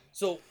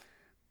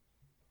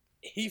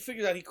he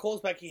figures out, he calls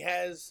back, he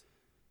has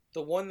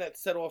the one that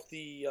set off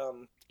the...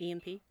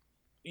 EMP?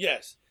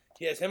 Yes.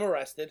 He has him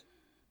arrested,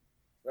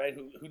 right?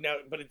 Who now...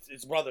 But it's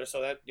his brother,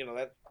 so that,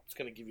 that's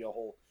going to give you a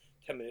whole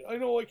 10 minutes. I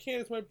know I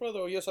can't, it's my brother.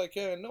 Oh, yes, I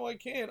can. No, I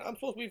can't. I'm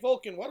supposed to be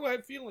Vulcan. Why do I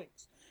have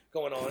feelings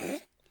going on?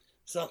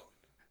 So...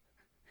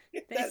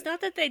 It's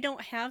not that they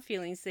don't have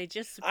feelings, they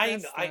just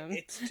suppress them.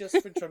 It's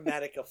just for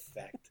dramatic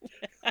effect.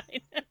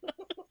 I know.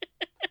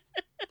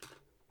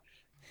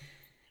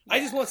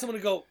 I just want someone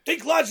to go,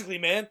 think logically,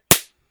 man.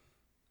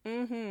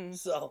 Mm-hmm.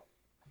 So,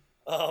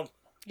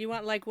 you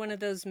want like one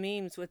of those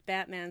memes with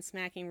Batman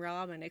smacking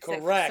Robin,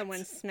 except correct. for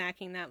someone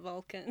smacking that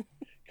Vulcan.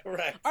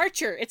 Correct.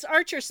 Archer! It's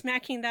Archer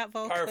smacking that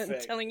Vulcan,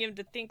 Perfect. telling him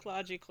to think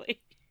logically.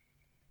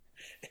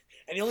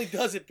 And he only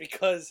does it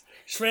because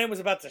Shran was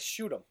about to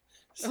shoot him.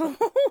 So,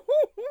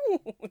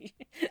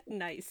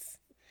 Nice.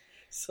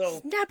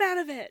 So snap out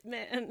of it,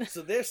 man.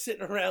 So they're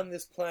sitting around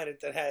this planet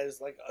that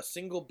has like a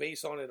single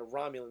base on it of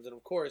Romulans, and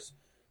of course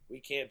we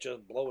can't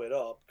just blow it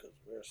up because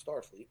we're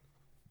Starfleet.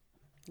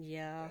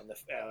 Yeah. And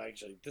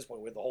actually, at this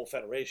point, we're the whole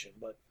Federation.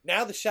 But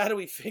now the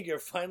shadowy figure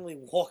finally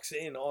walks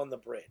in on the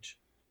bridge.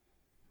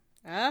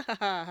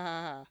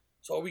 Ah.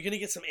 So are we going to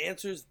get some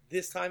answers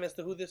this time as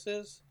to who this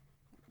is?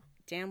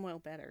 Damn well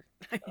better.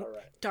 All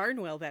right.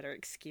 Darn well better,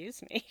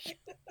 excuse me.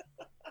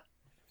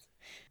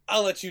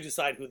 I'll let you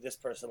decide who this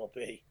person will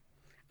be.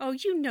 Oh,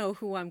 you know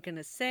who I'm going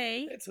to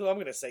say. It's who I'm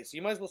going to say, so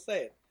you might as well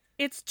say it.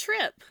 It's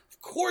Trip.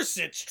 Of course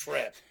it's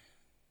Trip.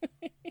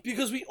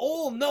 Because we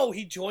all know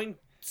he joined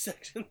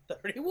Section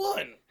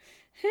 31.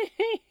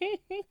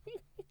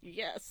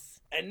 Yes.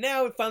 And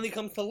now it finally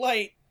comes to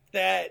light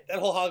that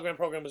whole hologram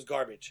program was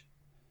garbage.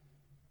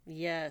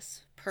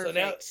 Yes.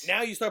 Perfect. So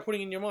now you start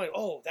putting in your mind,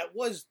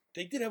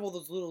 they did have all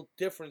those little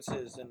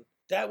differences, and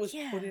that was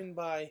put in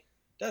by,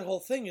 that whole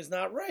thing is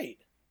not right.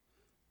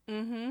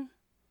 Mm-hmm.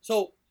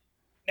 So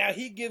Now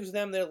he gives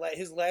them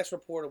his last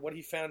report of what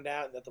he found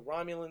out, that the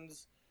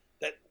Romulans,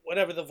 that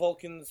whatever the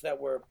Vulcans that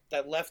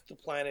left the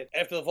planet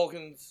after the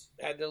Vulcans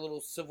had their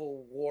little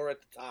civil war at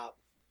the top,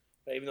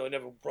 even though it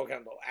never broke out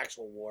into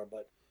actual war,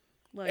 but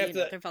well,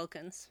 they're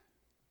Vulcans.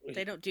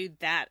 They don't do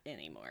that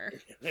anymore.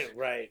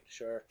 Right,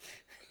 sure.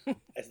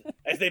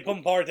 as they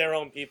bombard their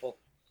own people.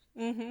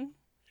 Mm-hmm.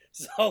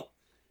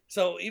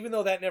 So even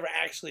though that never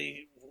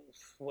actually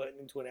went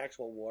into an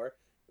actual war,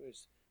 it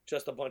was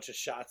just a bunch of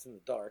shots in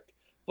the dark.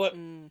 But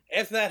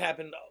after that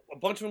happened, a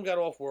bunch of them got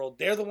off-world.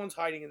 They're the ones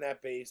hiding in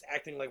that base,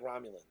 acting like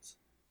Romulans.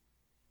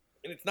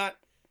 And it's not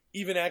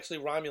even actually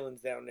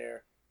Romulans down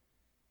there.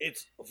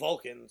 It's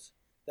Vulcans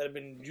that have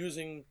been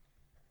using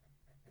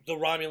the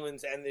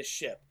Romulans and this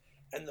ship.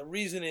 And the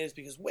reason is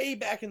because way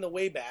back,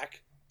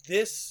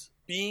 this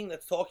being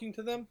that's talking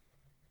to them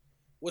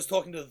was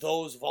talking to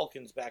those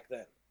Vulcans back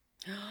then.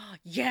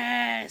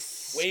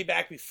 Yes! Way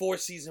back before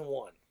season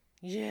 1.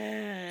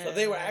 Yes. So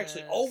they were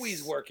actually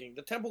always working.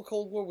 The Temple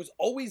Cold War was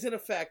always in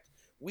effect.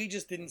 We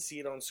just didn't see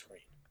it on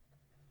screen.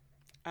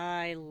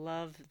 I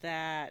love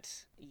that.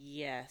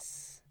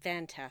 Yes.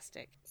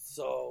 Fantastic.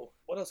 So,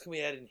 what else can we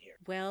add in here?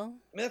 Well,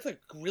 I mean, that's a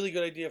really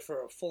good idea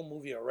for a full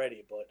movie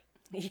already, but...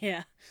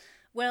 Yeah.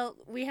 Well,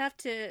 we have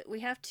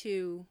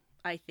to,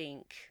 I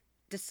think,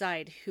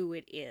 decide who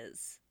it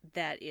is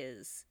that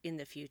is in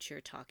the future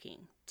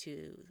talking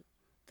to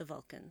the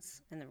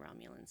Vulcans and the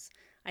Romulans.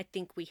 I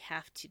think we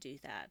have to do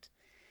that.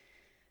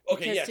 Okay,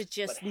 because yes, to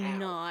just but how?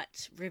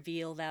 not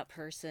reveal that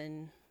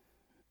person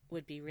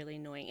would be really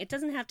annoying. It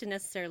doesn't have to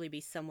necessarily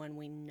be someone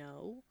we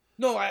know.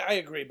 No, I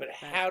agree, but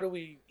how do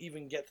we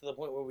even get to the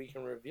point where we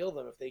can reveal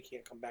them if they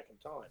can't come back in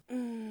time?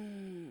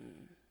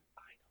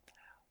 I know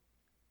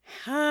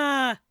how.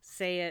 Ha!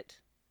 Say it.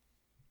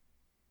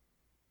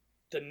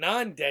 The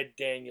non-dead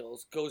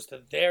Daniels goes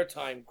to their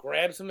time,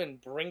 grabs him, and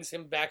brings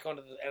him back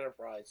onto the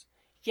Enterprise.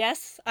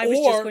 Yes, I was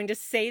just going to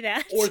say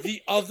that. Or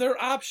the other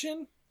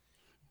option,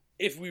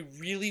 if we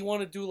really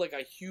want to do like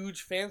a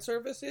huge fan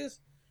service, is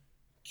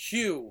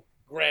Q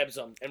grabs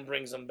them and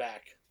brings them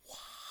back.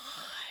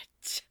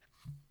 What?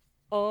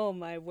 Oh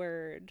my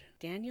word.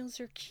 Daniels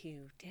or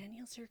Q?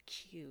 Daniels or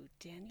Q?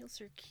 Daniels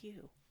or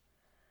Q?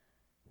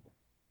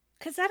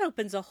 Because that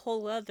opens a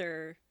whole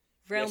other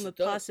realm of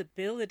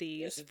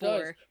possibilities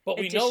for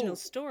additional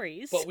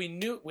stories. But we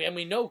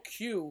know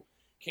Q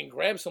can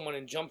grab someone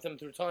and jump them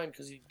through time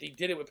because he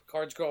did it with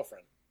Picard's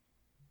girlfriend.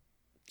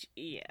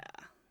 Yeah.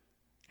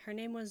 Her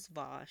name was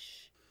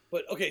Vosh.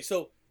 But, okay,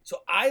 so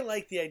I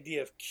like the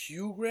idea of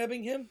Q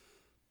grabbing him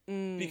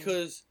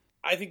because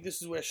I think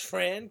this is where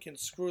Shran can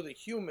screw the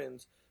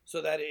humans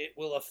so that it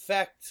will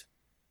affect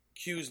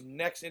Q's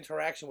next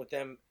interaction with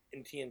them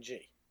in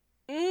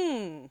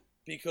TNG.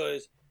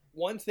 Because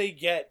once they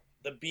get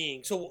the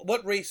being... So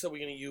what race are we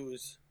going to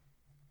use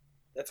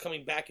that's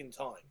coming back in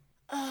time?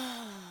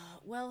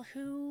 Well,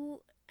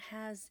 who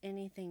has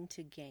anything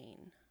to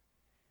gain?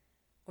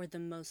 Or the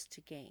most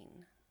to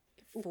gain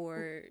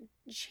for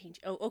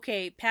change? Oh,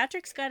 okay.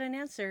 Patrick's got an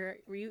answer.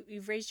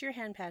 You've raised your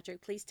hand,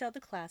 Patrick. Please tell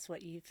the class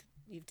what you've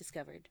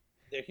discovered.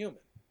 They're human.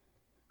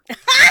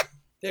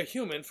 They're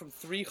human from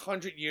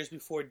 300 years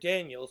before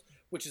Daniels,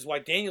 which is why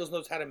Daniels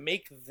knows how to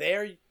make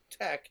their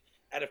tech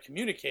out of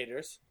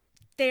communicators.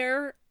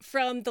 They're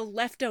from the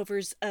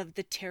leftovers of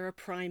the Terra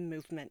Prime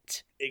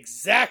movement.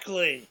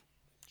 Exactly.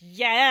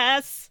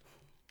 Yes.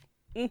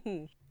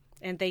 And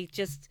they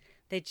just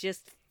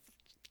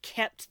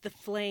kept the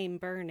flame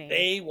burning.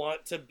 They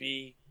want to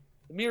be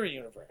the Mirror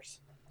Universe.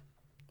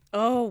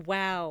 Oh,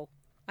 wow.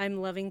 I'm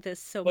loving this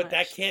so much. But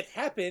that can't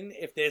happen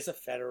if there's a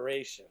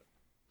Federation.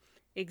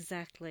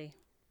 Exactly.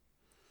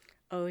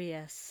 Oh,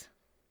 yes.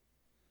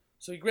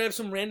 So he grabs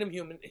some random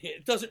human.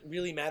 It doesn't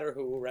really matter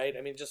who, right?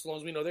 I mean, just as long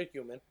as we know they're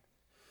human.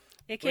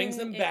 Brings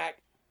them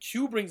back.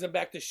 Q brings them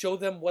back to show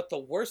them what the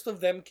worst of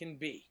them can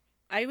be.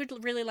 I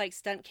would really like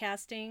stunt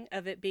casting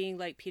of it being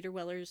like Peter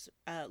Weller's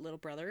little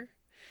brother.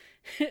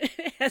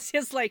 As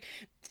his, like,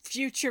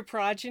 future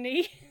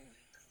progeny.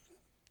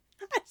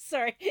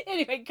 Sorry.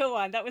 Anyway, go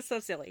on. That was so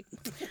silly.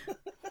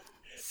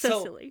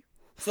 So silly.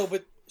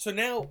 So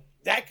now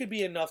that could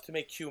be enough to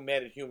make Q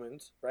mad at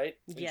humans, right?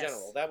 In yes.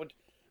 general.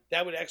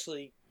 That would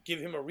actually give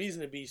him a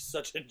reason to be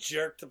such a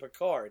jerk to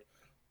Picard.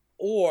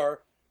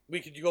 Or we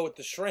could go with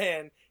the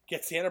Shran,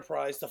 gets the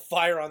Enterprise to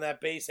fire on that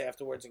base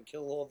afterwards and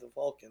kill all the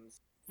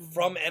Vulcans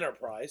from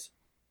Enterprise.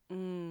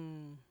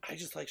 I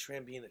just like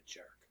Shran being a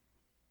jerk.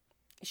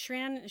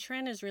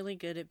 Shran is really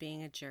good at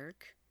being a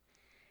jerk.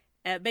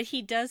 But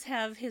he does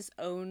have his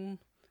own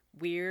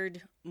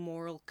weird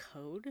moral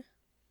code.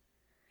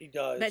 He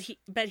does.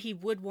 But he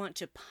would want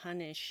to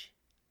punish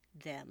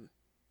them.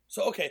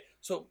 So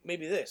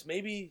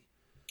maybe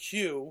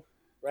Q,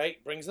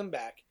 right, brings them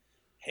back,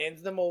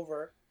 hands them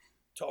over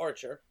to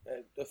Archer,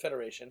 the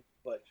Federation,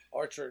 but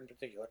Archer in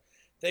particular.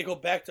 They go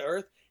back to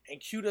Earth, and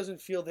Q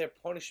doesn't feel their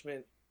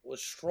punishment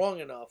was strong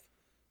enough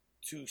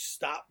to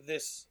stop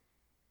this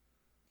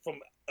from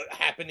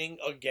happening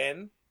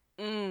again,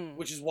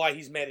 which is why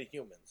he's mad at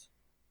humans.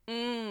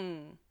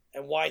 And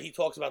why he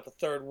talks about the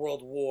Third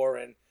World War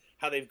and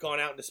how they've gone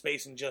out into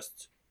space and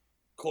just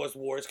caused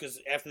wars. Because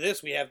after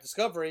this, we have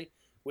Discovery,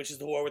 which is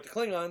the war with the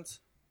Klingons.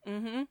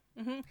 And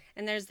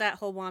there's that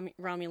whole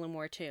Romulan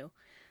war too.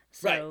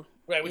 So,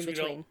 right, which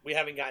we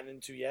haven't gotten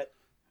into yet.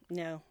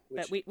 No,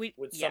 Which but we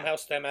would somehow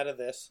stem out of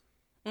this.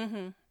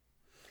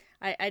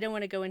 I don't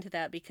want to go into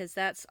that because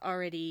that's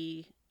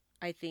already,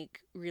 I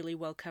think, really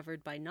well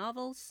covered by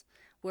novels.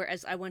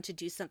 Whereas I want to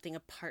do something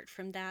apart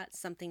from that,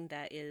 something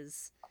that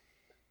is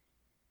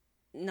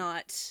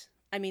not,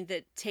 I mean,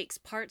 that takes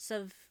parts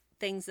of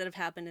things that have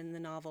happened in the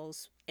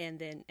novels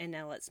and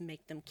now let's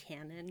make them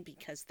canon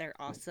because they're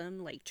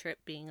awesome, like Trip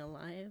being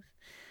alive.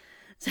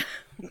 So.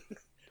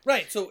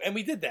 Right, so, and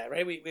we did that,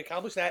 right? We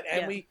accomplished that,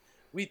 and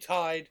we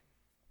tied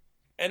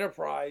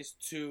Enterprise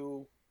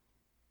to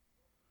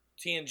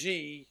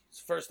TNG's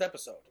first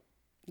episode.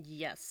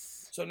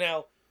 Yes. So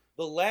now,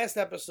 the last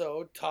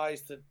episode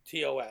ties to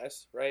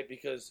TOS, right?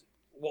 Because,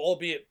 well,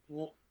 albeit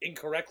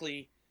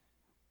incorrectly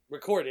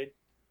recorded,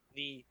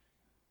 the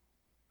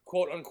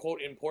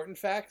quote-unquote important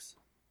facts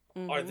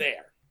are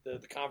there. The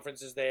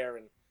conference is there,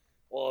 and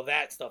all of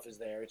that stuff is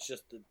there. It's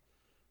just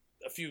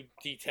a few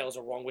details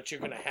are wrong, which you're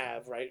going to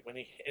have, right? When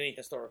any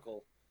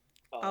historical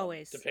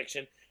always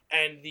depiction.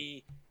 And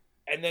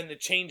then the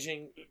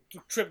changing,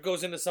 Trip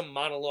goes into some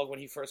monologue when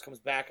he first comes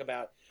back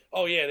about,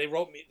 oh yeah, they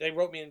wrote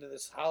me into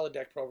this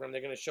holodeck program.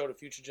 They're going to show to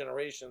future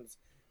generations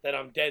that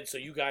I'm dead, so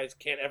you guys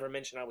can't ever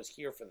mention I was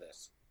here for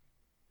this.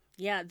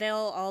 Yeah, they'll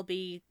all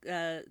be,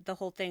 the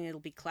whole thing, it'll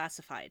be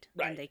classified,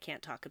 right. And they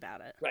can't talk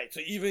about it. Right, so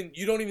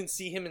you don't even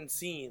see him in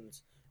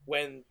scenes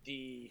when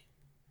the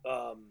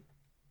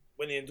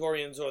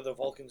Andorians or the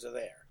Vulcans are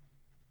there.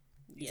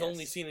 He's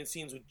only seen in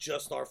scenes with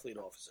just Starfleet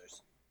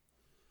officers.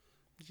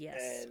 Yes.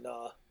 And,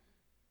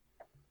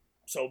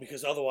 so,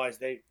 because otherwise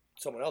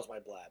someone else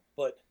might blab.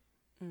 But,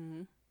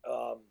 and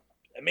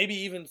maybe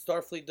even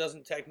Starfleet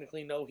doesn't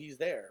technically know he's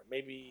there.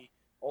 Maybe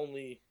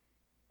only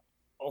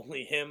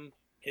him,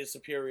 his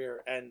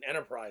superior, and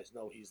Enterprise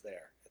know he's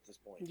there at this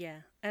point.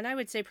 Yeah, and I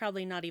would say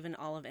probably not even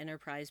all of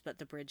Enterprise, but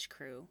the bridge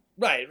crew.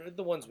 Right,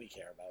 the ones we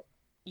care about.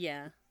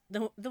 Yeah,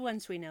 the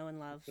ones we know and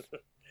love.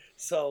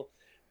 So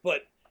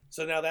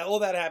now that all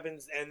that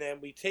happens, and then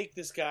we take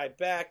this guy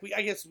back.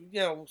 I guess,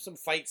 some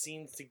fight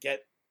scenes to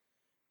get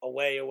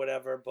away or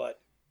whatever,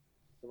 but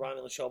the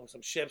Romulans show up with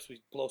some ships.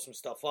 We blow some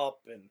stuff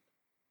up, and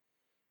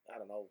I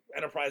don't know.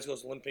 Enterprise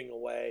goes limping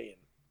away,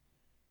 and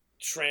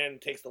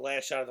Tran takes the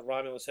last shot of the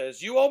Romulan and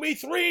says, "You owe me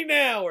 3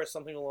 now," or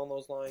something along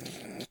those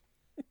lines.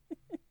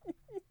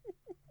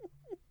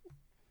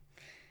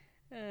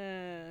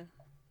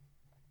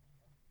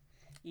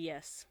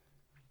 Yes.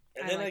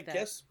 And then I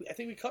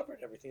think we covered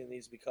everything that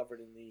needs to be covered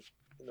in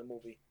the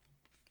movie.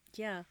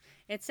 Yeah,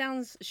 it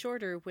sounds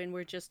shorter when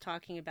we're just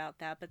talking about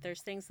that, but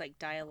there's things like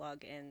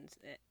dialogue and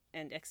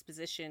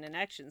exposition and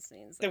action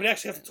scenes. They would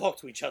actually have to talk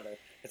to each other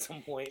at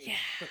some point.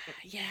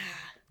 Yeah.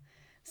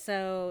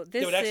 So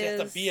this It would actually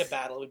have to be a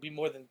battle. It would be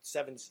more than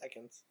 7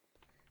 seconds.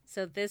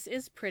 So this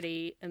is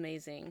pretty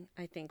amazing,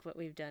 I think, what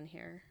we've done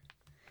here.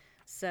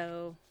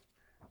 So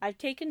I've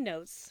taken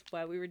notes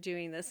while we were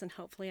doing this, and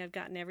hopefully I've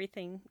gotten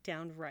everything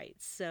down right.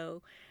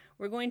 So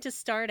we're going to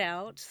start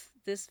out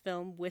this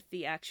film with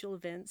the actual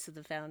events of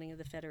the founding of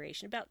the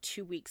Federation, about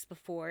 2 weeks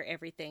before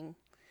everything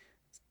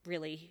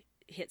really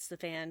hits the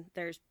fan.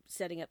 They're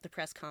setting up the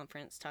press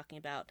conference, talking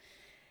about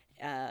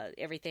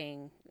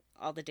everything,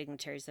 all the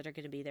dignitaries that are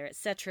going to be there,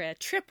 etc.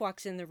 Trip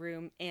walks in the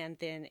room, and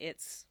then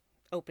it's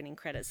opening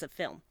credits of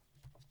film.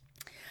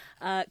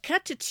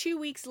 Cut to 2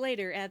 weeks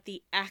later at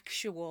the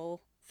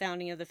actual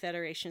founding of the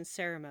Federation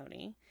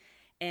ceremony,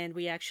 and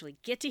we actually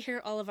get to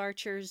hear Olive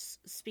Archer's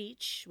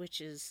speech, which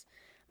is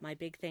my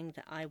big thing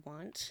that I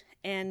want.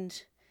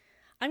 And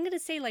I'm going to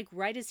say,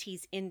 right as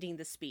he's ending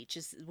the speech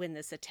is when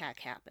this attack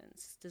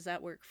happens. Does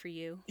that work for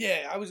you?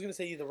 Yeah, I was going to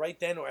say either right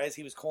then or as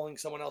he was calling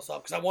someone else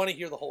up, because I want to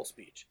hear the whole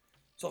speech.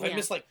 So if I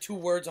miss 2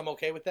 words, I'm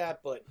okay with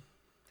that, but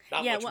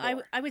not much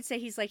more. I would say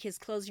he's his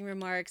closing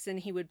remarks, and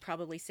he would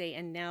probably say,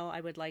 "And now I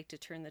would like to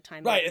turn the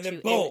time right, and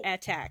then boom,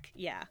 attack."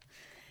 Yeah,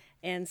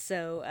 and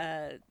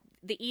so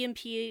the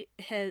EMP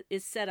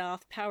is set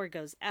off. Power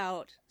goes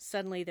out.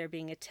 Suddenly, they're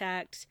being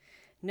attacked.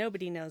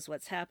 Nobody knows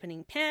what's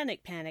happening.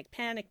 Panic, panic,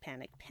 panic,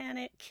 panic,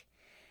 panic.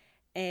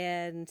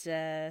 And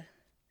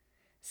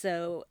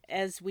so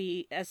as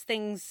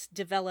things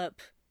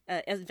develop,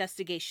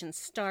 investigations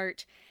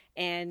start,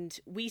 and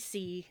we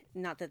see,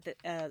 not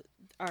that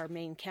our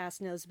main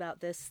cast knows about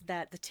this,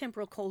 that the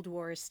temporal Cold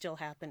War is still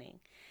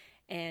happening.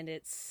 And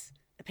it's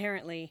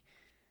apparently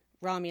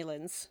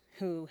Romulans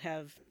who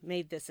have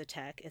made this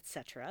attack,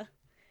 etc.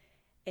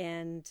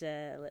 And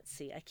let's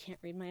see, I can't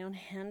read my own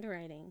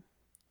handwriting.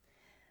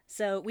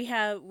 So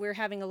we're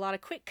having a lot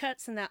of quick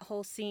cuts in that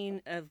whole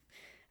scene of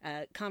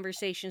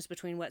conversations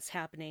between what's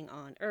happening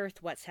on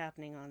Earth, what's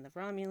happening on the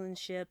Romulan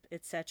ship,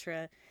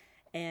 etc.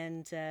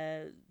 And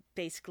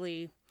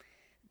basically,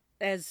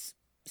 as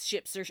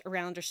ships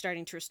around are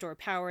starting to restore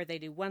power, they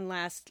do one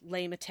last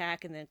lame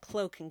attack and then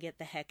cloak and get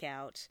the heck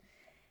out.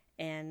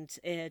 And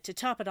to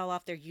top it all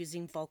off, they're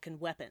using Vulcan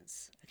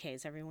weapons. Okay,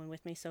 is everyone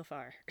with me so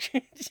far?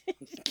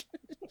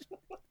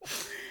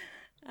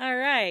 All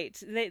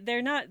right,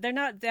 they're not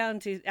down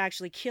to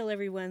actually kill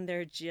everyone.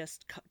 They're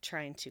just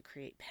trying to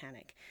create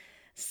panic.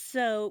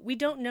 So we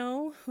don't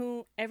know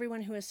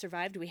everyone who has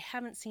survived. We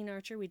haven't seen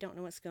Archer. We don't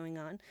know what's going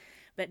on.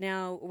 But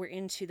now we're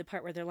into the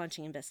part where they're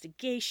launching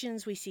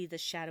investigations. We see the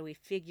shadowy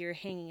figure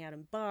hanging out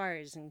in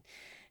bars and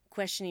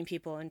questioning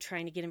people and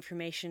trying to get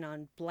information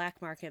on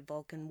black market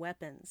Vulcan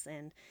weapons.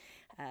 And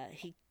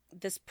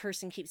this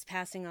person keeps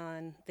passing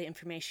on the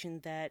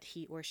information that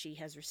he or she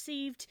has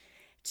received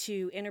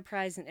to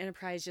Enterprise, and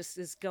Enterprise just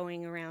is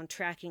going around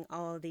tracking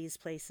all of these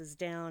places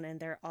down, and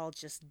they're all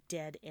just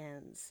dead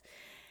ends.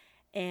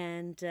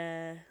 And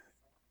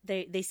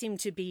they seem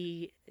to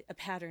be a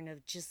pattern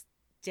of just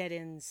dead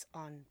ends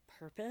on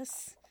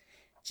purpose,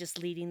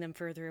 just leading them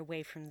further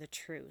away from the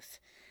truth.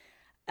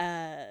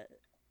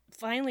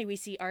 Finally, we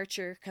see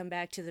Archer come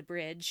back to the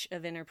bridge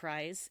of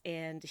Enterprise,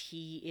 and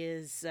he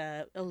is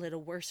a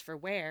little worse for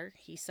wear.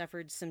 He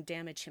suffered some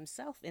damage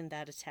himself in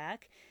that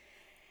attack.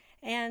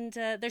 And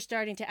they're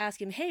starting to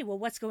ask him, hey, well,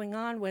 what's going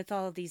on with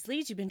all of these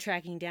leads you've been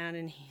tracking down?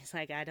 And he's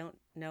like, I don't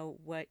know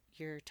what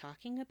you're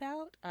talking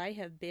about. I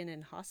have been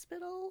in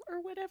hospital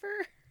or whatever.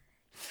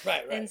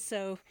 Right. And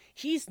so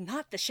he's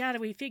not the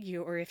shadowy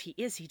figure, or if he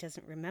is, he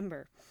doesn't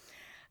remember.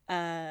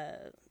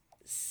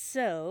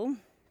 So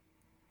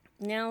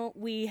now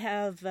we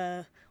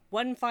have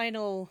one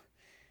final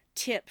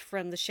tip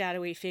from the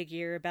shadowy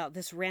figure about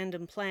this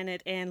random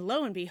planet. And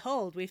lo and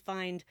behold, we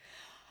find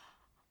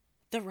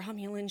the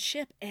Romulan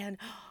ship and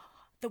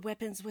the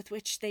weapons with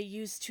which they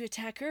used to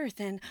attack Earth,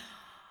 and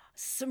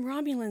some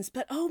Romulans.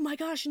 But oh my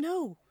gosh,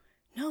 no,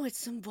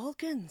 it's some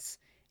Vulcans.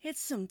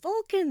 It's some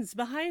Vulcans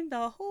behind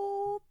the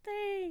whole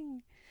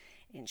thing.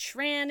 And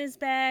Shran is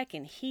back,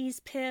 and he's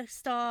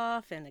pissed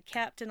off, and the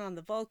captain on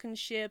the Vulcan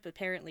ship,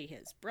 apparently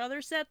his brother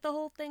set the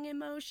whole thing in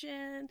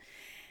motion,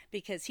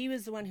 because he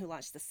was the one who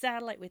launched the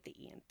satellite with the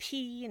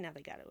EMP, and now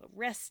they got to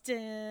arrest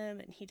him,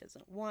 and he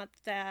doesn't want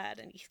that,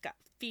 and he's got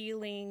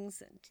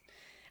feelings, and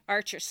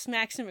Archer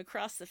smacks him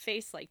across the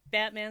face like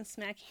Batman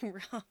smacking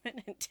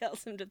Robin and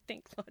tells him to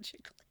think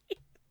logically.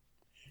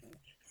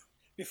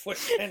 Before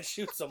Shran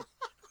shoots him.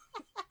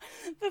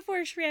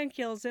 Before Shran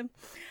kills him.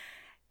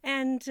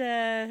 And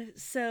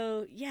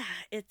so, yeah,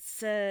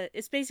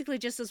 it's basically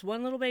just this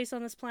one little base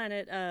on this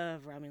planet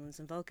of Romulans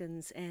and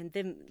Vulcans. And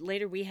then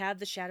later we have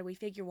the shadowy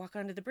figure walk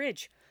onto the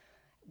bridge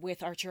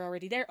with Archer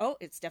already there. Oh,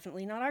 it's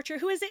definitely not Archer.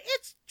 Who is it?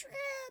 It's Trip!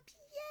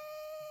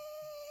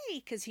 Yay!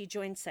 Because he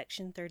joined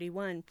Section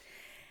 31.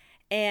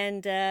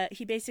 And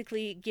he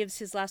basically gives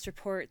his last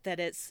report that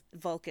it's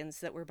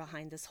Vulcans that were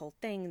behind this whole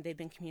thing. They've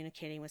been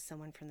communicating with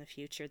someone from the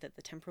future, that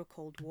the temporal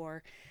Cold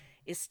War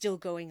is still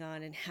going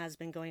on and has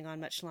been going on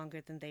much longer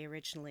than they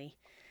originally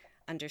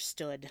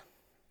understood.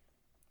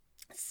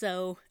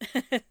 So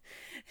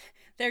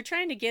they're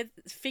trying to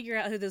figure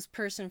out who this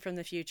person from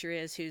the future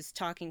is who's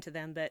talking to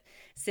them, but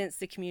since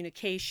the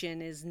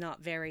communication is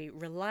not very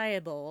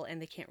reliable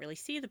and they can't really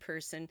see the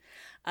person,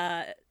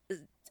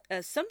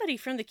 somebody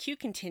from the Q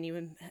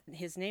Continuum,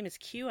 his name is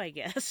Q, I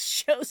guess,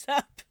 shows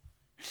up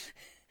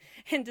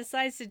and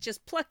decides to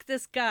just pluck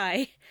this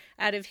guy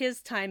out of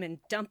his time and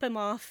dump him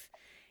off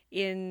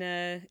in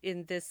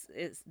this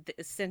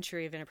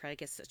century of Enterprise. I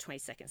guess the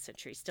 22nd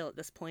century still at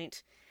this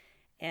point.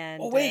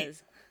 And wait,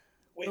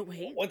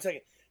 1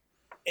 second.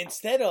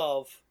 Instead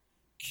of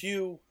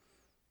Q,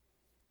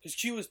 because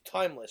Q is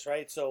timeless,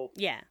 right? So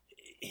yeah,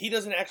 he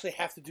doesn't actually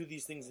have to do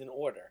these things in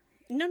order.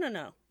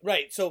 No.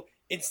 Right. So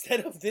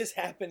instead of this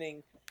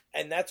happening,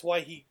 and that's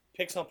why he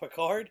picks on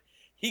Picard,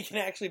 he can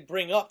actually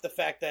bring up the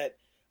fact that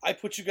I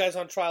put you guys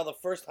on trial the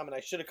first time, and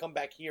I should have come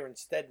back here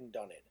instead and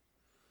done it.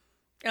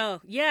 Oh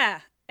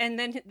yeah, and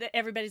then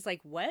everybody's like,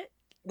 "What?"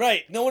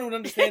 Right. No one would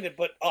understand it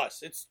but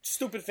us. It's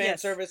stupid fan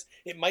Yes. service.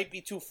 It might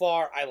be too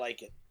far. I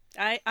like it.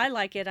 I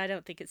like it. I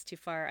don't think it's too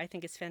far. I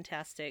think it's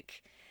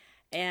fantastic.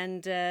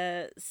 And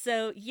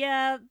so,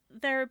 yeah,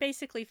 they're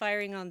basically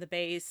firing on the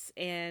base,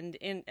 and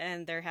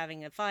they're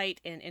having a fight,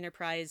 and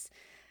Enterprise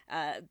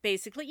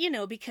basically,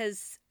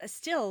 because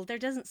still there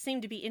doesn't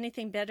seem to be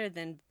anything better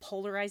than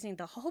polarizing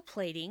the hull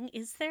plating.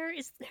 Is there?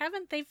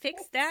 Haven't they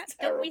fixed that?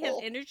 Don't we have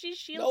energy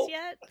shields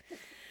yet?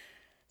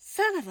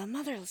 Son of a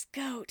motherless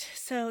goat.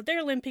 So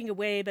they're limping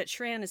away, but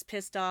Shran is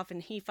pissed off,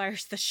 and he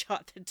fires the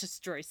shot that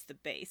destroys the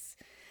base.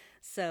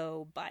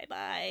 So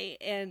bye-bye.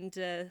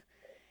 And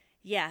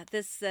yeah,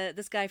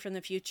 this guy from the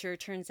future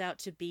turns out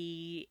to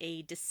be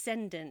a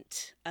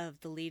descendant of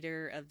the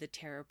leader of the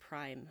Terra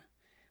Prime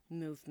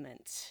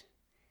movement.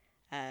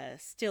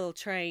 Still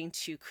trying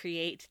to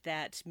create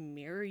that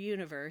mirror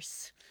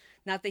universe.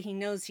 Not that he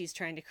knows he's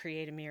trying to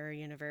create a mirror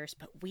universe,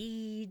 but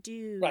we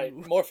do. Right,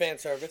 more fan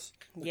service.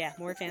 Yeah,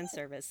 more fan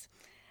service.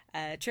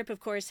 Trip,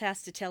 of course,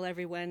 has to tell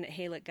everyone,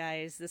 hey, look,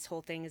 guys, this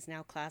whole thing is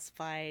now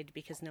classified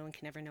because no one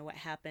can ever know what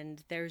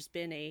happened. There's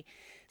been a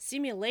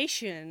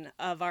simulation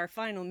of our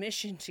final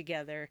mission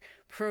together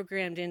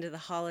programmed into the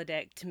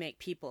holodeck to make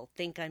people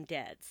think I'm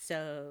dead.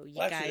 So you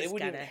Well, actually, guys they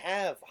wouldn't gotta... even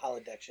have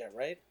holodecks yet,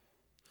 right?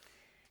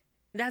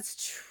 That's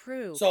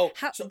true. So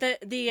the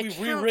we've account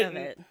of rewritten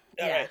it.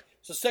 All Yeah. right.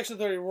 So Section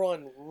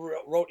 31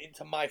 wrote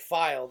into my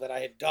file that I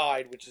had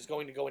died, which is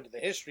going to go into the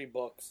history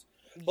books.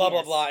 Blah blah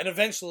Yes. blah, and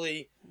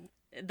eventually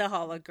The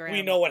hologram.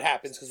 we know what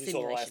happens because we saw the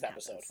simulation last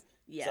happens. episode.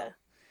 Yeah. So.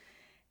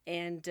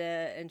 And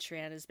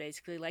Tran is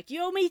basically like,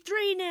 "You owe me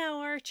 3 now,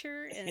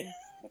 Archer." And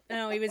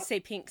no, he would say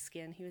pink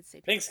skin. He would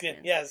say Pink skin,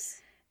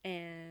 yes.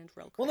 And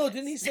roll Well, no, credits.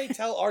 didn't he say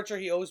tell Archer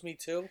he owes me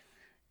 2?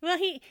 Well,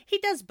 he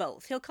does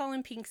both. He'll call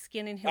him pink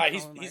skin and he'll All right,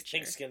 call him he's Archer.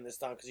 pink skin this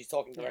time because he's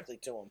talking directly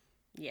to him.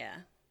 Yeah.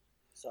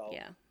 So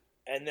Yeah.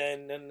 and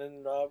then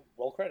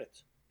roll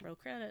credits. Roll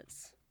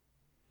credits.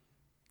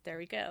 There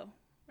we go.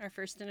 Our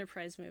first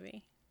Enterprise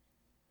movie.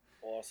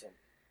 Awesome.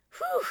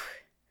 Whew.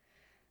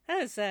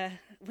 That was,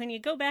 when you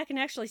go back and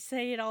actually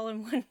say it all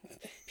in one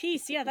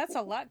piece, yeah, that's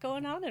a lot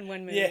going on in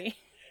one movie. Yeah.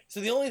 So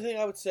the only thing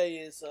I would say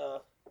is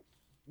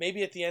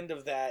maybe at the end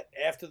of that,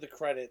 after the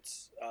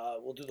credits,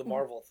 we'll do the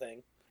Marvel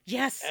thing.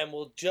 Yes. And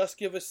we'll just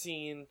give a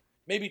scene,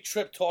 maybe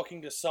Trip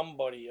talking to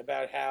somebody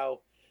about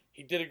how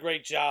he did a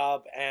great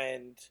job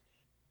and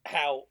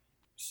how,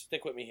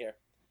 stick with me here,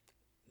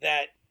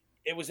 that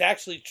it was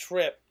actually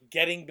Trip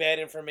getting bad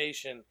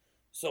information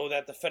so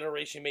that the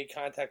Federation made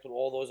contact with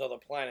all those other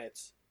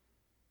planets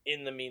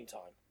in the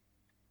meantime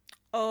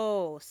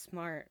Oh,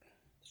 smart.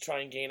 to try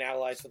and gain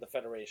allies for the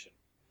Federation.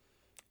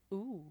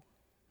 Ooh.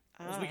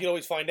 Because we could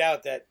always find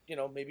out that,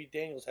 maybe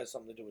Daniels has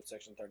something to do with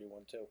Section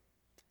 31 too.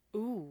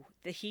 Ooh,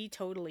 he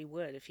totally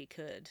would if he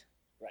could.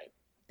 Right.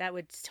 That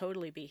would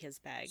totally be his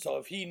bag.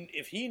 So if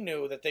he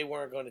knew that they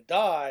weren't going to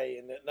die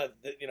and that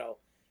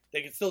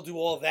they could still do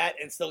all that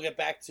and still get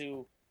back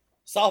to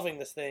solving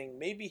this thing,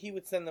 maybe he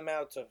would send them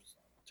out to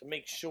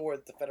make sure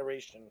that the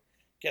Federation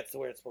gets to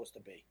where it's supposed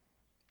to be.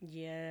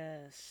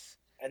 Yes.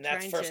 And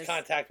that's Trying first to-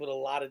 contact with a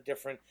lot of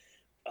different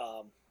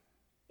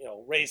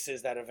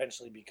races that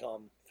eventually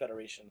become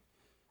Federation.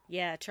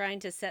 Yeah, trying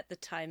to set the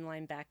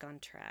timeline back on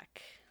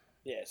track.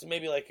 Yeah, so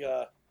maybe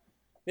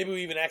maybe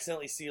we even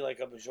accidentally see like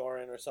a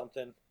Bajoran or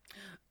something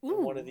in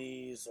Ooh, one of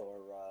these,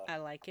 or I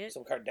like it.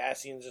 some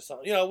Cardassians or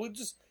something.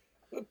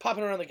 We're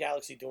popping around the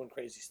galaxy doing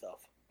crazy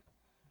stuff,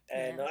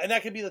 and Yeah. and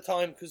that could be the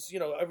time because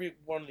every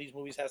one of these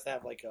movies has to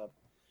have like a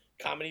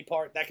comedy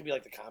part. That could be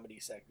like the comedy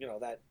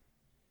that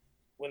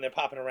when they're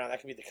popping around,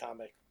 that could be the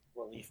comic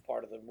relief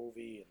part of the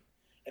movie,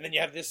 and then you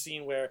have this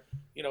scene where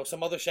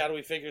some other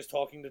shadowy figure's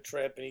talking to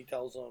Trip, and he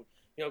tells him,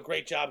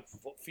 great job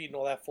feeding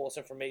all that false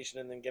information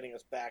and then getting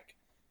us back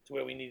to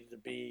where we needed to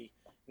be.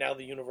 Now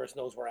the universe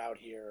knows we're out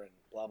here, and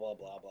blah blah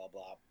blah blah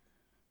blah.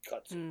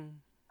 Cuts.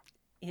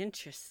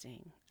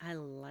 Interesting. I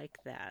like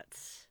that.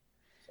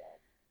 So.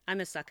 I'm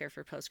a sucker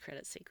for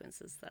post-credit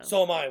sequences, though.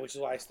 So am I, which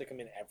is why I stick them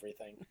in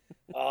everything.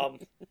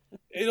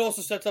 It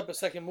also sets up a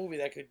second movie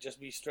that could just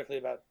be strictly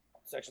about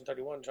Section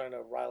 31 trying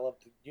to rile up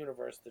the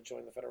universe to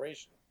join the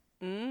Federation.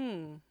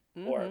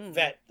 Or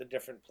vet the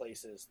different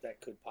places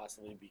that could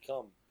possibly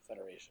become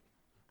Federation.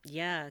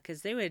 Yeah,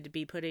 because they would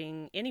be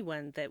putting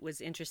anyone that was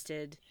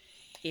interested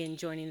in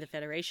joining the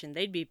Federation,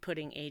 they'd be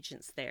putting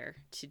agents there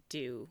to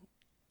do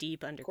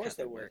deep undercover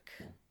they would. work.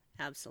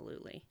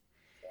 Absolutely.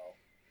 So.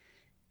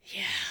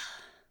 Yeah.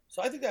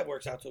 So I think that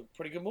works out to a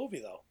pretty good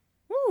movie, though.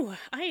 Ooh,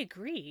 I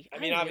agree. I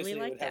mean, really obviously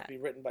like it would that. have to be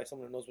written by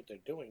someone who knows what they're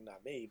doing,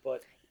 not me,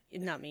 but...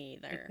 Not me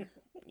either.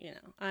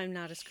 I'm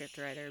not a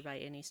scriptwriter by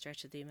any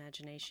stretch of the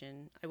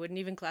imagination. I wouldn't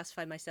even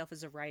classify myself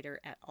as a writer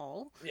at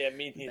all. Yeah,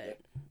 me neither.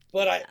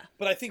 But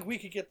I think we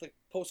could get the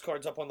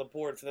postcards up on the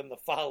board for them to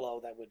follow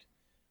that would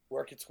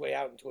work its way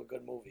out into a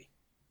good movie.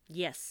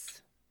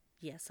 Yes.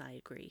 Yes, I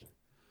agree.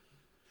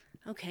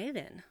 Okay,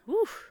 then.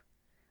 Whew.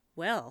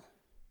 Well,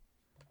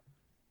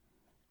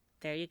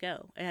 there you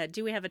go.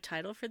 Do we have a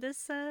title for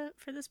this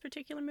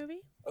particular movie?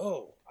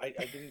 Oh, I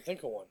didn't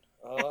think of one.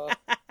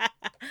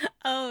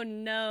 Oh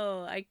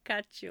no, I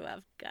caught you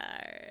off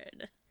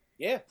guard.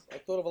 Yeah, I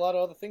thought of a lot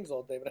of other things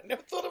all day, but I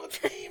never thought of a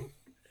theme.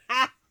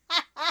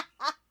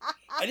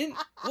 I didn't.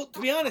 Well, to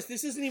be honest,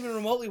 this isn't even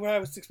remotely where I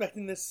was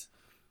expecting this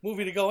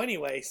movie to go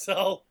anyway.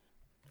 So,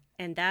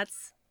 And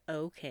that's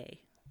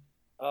okay.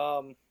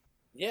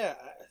 yeah,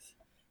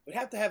 we'd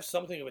have to have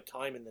something of a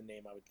time in the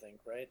name, I would think,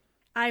 right?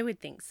 I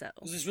would think so.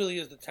 Because this really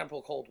is the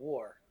Temporal Cold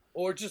War,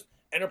 or just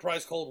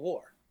Enterprise Cold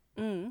War.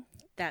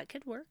 That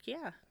could work,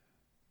 yeah.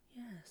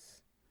 Yes.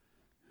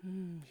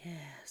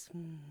 Yes.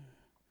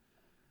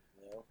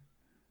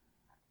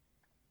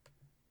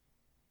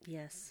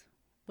 Yes.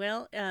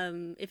 Well,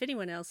 if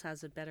anyone else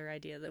has a better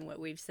idea than what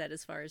we've said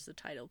as far as the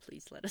title,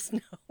 please let us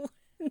know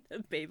in the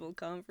Babel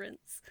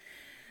conference.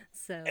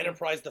 So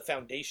Enterprise: The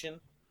Foundation.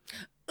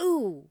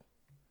 Ooh.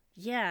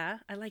 Yeah,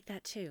 I like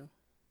that too.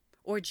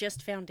 Or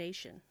just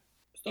Foundation.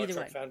 Star Either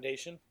Trek way.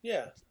 Foundation.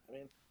 Yeah, I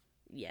mean,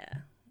 Yeah.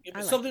 yeah, I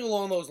but like something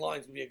along those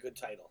lines would be a good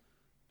title.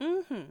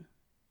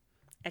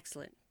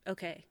 Excellent.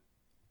 Okay.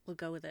 We'll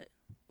go with it.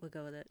 I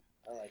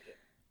like it.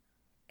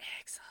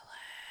 Excellent.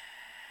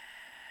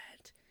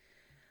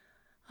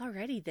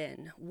 Alrighty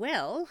then.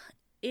 Well,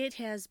 It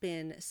has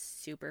been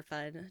super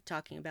fun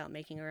talking about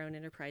making our own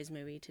Enterprise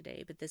movie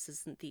today, but this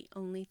isn't the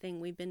only thing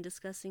we've been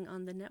discussing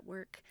on the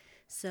network.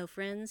 So,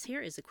 friends,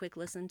 here is a quick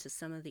listen to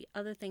some of the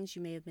other things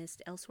you may have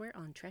missed elsewhere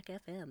on Trek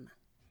FM.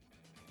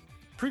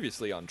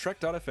 Previously on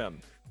Trek.fm,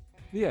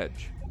 The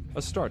Edge,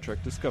 a Star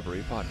Trek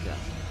Discovery podcast.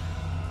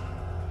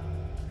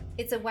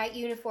 It's a white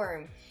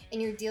uniform, and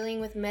you're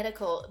dealing with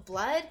medical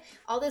blood,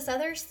 all this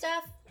other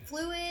stuff,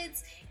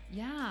 fluids.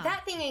 Yeah.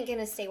 That thing ain't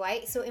gonna stay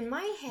white. So in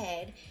my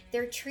head,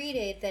 they're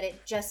treated that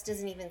it just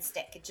doesn't even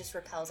stick. It just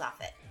repels off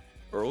it.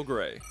 Earl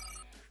Grey.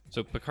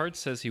 So Picard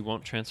says he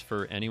won't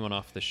transfer anyone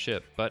off the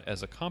ship, but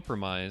as a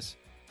compromise,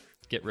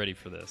 get ready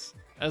for this.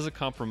 As a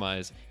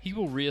compromise, he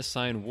will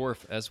reassign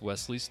Worf as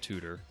Wesley's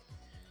tutor.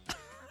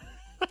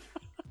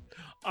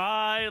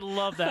 I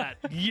love that.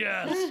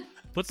 Yes.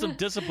 Put some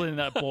discipline in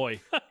that boy.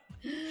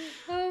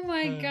 Oh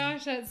my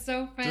gosh, that's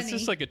so funny. This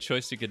is like a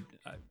choice you could,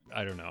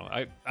 I don't know.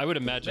 I would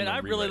imagine. Man, I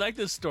really like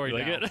this story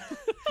like now. it?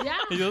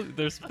 Yeah.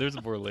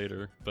 There's more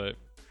later, but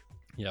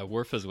yeah,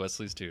 Worf as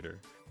Wesley's tutor.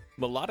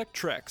 Melodic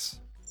Treks.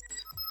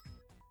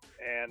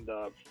 And,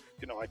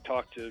 I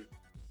talked to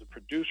the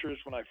producers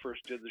when I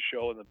first did the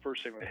show, and the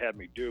first thing they had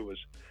me do was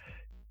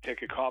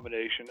take a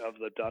combination of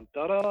the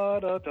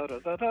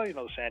dun-da-da-da-da-da-da-da,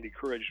 the Sandy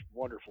Courage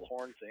wonderful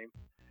horn theme,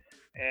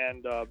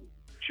 and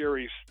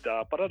Jerry's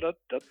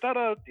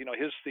da-da-da-da-da-da,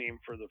 his theme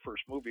for the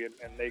first movie, and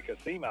make a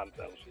theme out of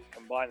those,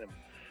 combine them.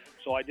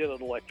 So I did it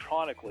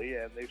electronically,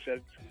 and they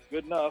said,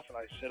 good enough. And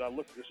I said,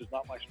 look, this is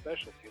not my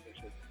specialty. And they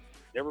said,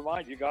 never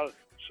mind, you got it.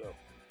 So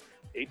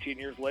 18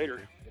 years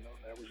later,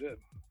 that was it.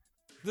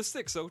 The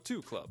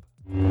 602 Club.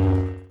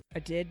 I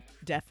did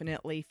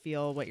definitely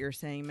feel what you're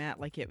saying, Matt,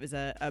 like it was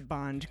a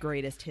Bond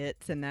greatest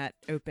hits in that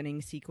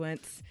opening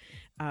sequence.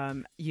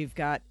 You've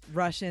got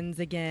Russians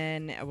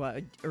again,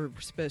 or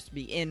supposed to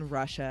be in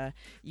Russia.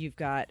 You've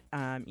got,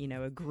 a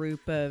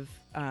group of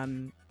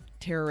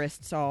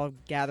terrorists all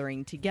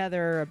gathering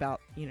together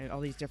about, all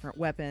these different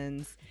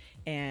weapons,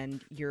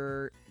 and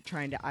you're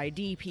trying to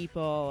ID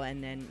people,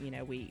 and then,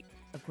 we,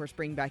 of course,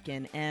 bring back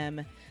in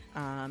M,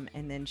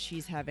 and then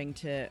she's having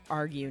to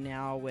argue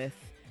now with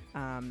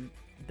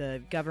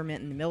the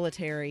government and the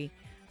military,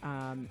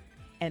 and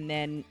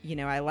then,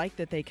 I like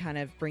that they kind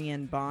of bring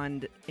in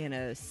Bond in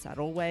a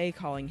subtle way,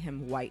 calling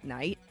him White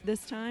Knight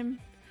this time.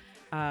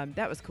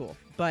 That was cool.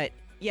 But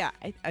yeah,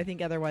 I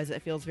think otherwise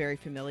it feels very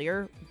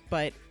familiar,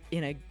 but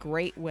in a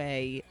great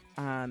way.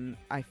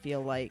 I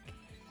feel like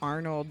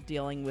Arnold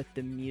dealing with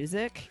the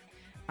music,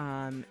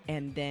 and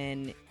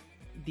then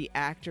the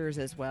actors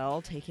as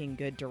well taking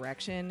good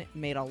direction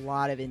made a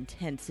lot of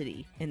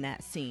intensity in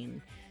that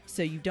scene.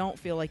 So you don't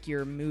feel like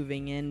you're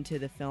moving into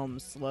the film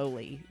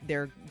slowly.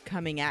 They're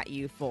coming at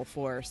you full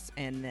force,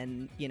 and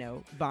then,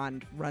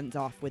 Bond runs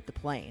off with the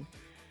plane.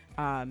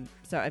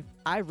 So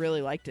I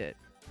really liked it.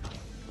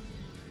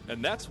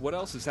 And that's what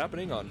else is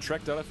happening on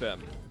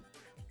Trek.fm.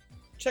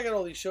 Check out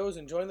all these shows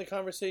and join the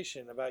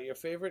conversation about your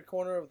favorite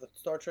corner of the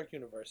Star Trek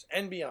universe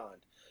and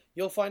beyond.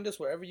 You'll find us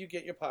wherever you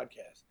get your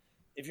podcast.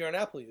 If you're an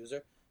Apple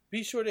user,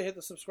 be sure to hit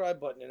the subscribe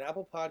button in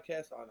Apple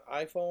Podcasts on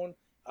iPhone,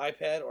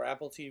 iPad, or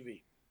Apple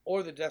TV,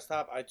 or the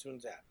desktop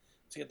iTunes app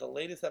to get the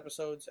latest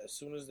episodes as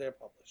soon as they're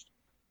published.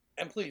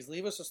 And please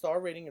leave us a star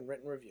rating and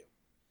written review.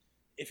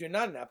 If you're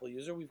not an Apple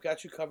user, we've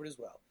got you covered as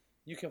well.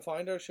 You can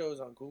find our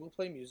shows on Google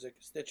Play Music,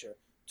 Stitcher,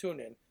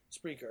 TuneIn,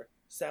 Spreaker,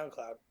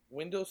 SoundCloud,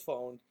 Windows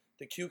Phone,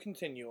 the Q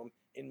Continuum,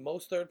 in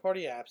most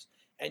third-party apps,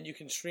 and you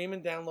can stream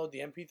and download the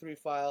MP3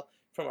 file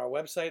from our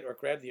website or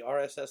grab the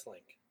RSS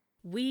link.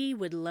 We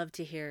would love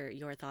to hear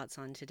your thoughts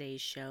on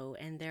today's show,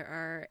 and there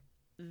are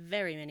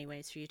very many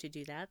ways for you to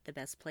do that. The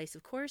best place,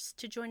 of course,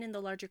 to join in the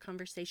larger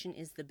conversation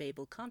is the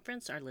Babel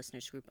Conference, our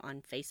listeners group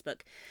on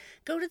Facebook.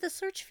 Go to the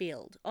search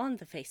field on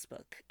the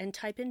Facebook and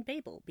type in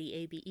Babel,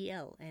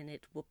 B-A-B-E-L, and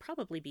it will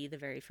probably be the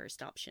very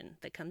first option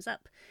that comes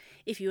up.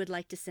 If you would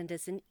like to send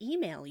us an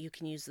email, you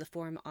can use the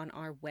form on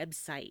our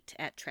website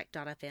at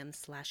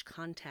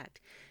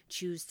trek.fm/contact.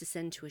 Choose to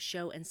send to a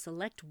show and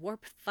select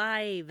Warp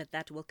 5.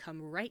 That will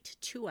come right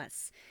to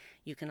us.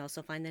 You can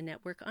also find the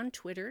network on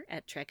Twitter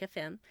at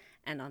TrekFM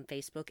and on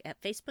Facebook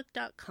at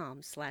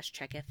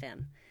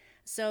facebook.com/TrekFM.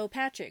 So,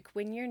 Patrick,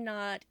 when you're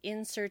not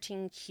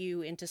inserting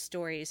Q into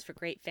stories for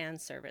great fan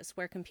service,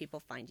 where can people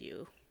find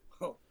you?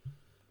 Oh.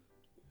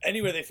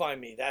 Anywhere they find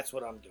me, that's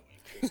what I'm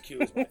doing, because Q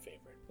is my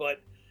favorite.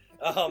 But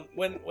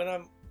when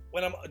I'm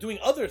doing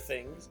other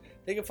things,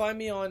 they can find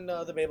me on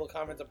the Babel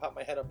Conference. I pop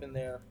my head up in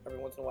there every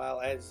once in a while.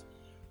 As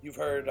you've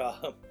heard,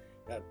 I've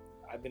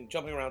been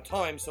jumping around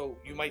time, so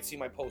you might see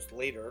my post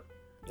later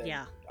than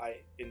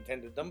I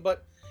intended them.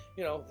 But,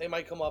 they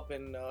might come up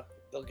and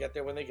they'll get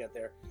there when they get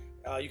there.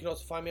 You can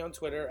also find me on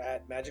Twitter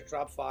at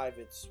MagicDrop5.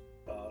 It's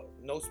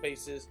no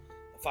spaces.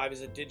 5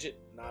 is a digit,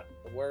 not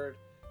the word.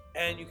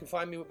 And you can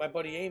find me with my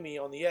buddy Amy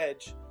on The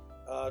Edge,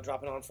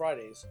 dropping on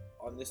Fridays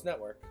on this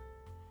network.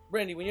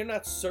 Brandy, when you're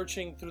not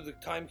searching through the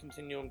time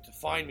continuum to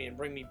find me and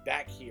bring me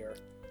back here,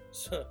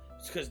 it's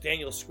because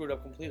Daniel screwed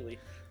up completely,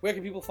 where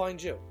can people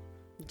find you?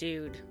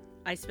 Dude,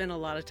 I spent a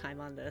lot of time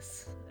on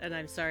this, and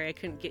I'm sorry I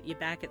couldn't get you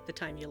back at the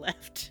time you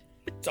left.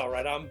 It's all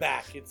right. I'm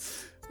back.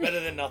 It's better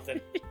than nothing.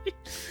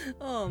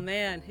 Oh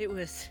man, it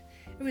was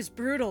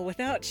brutal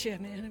without you,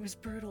 man. It was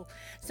brutal.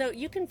 So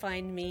you can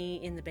find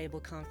me in the Babel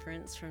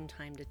Conference from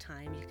time to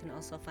time. You can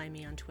also find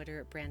me on Twitter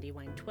at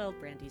Brandywine12.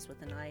 Brandy's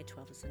with an I,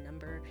 12 is a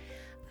number.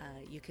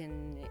 You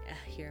can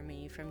hear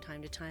me from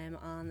time to time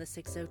on the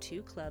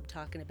 602 Club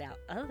talking about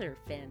other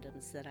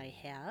fandoms that I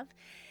have.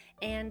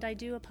 And I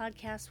do a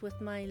podcast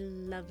with my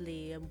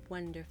lovely and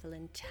wonderful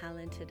and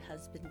talented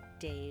husband,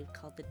 Dave,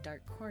 called the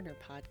Dark Corner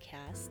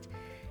Podcast,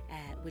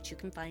 which you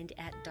can find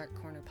at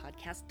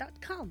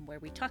darkcornerpodcast.com, where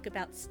we talk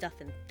about stuff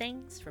and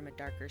things from a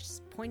darker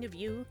point of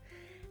view.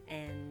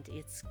 And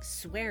it's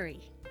sweary.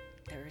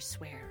 There are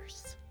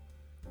swears.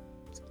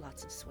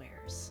 Lots of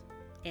swears.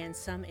 And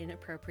some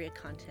inappropriate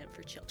content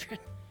for children.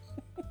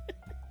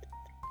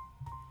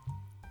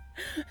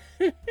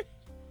 And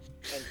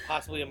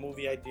possibly a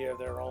movie idea of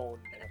their own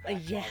in a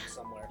backlog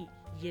somewhere.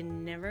 You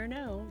never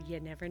know. You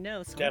never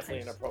know. Sometimes.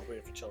 Definitely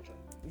inappropriate for children.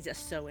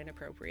 Just so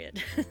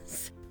inappropriate.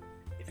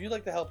 If you'd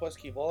like to help us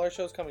keep all our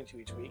shows coming to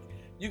you each week,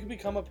 you can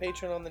become a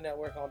patron on the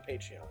network on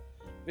Patreon.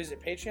 Visit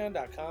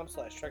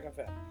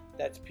patreon.com/TrekFM.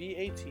 That's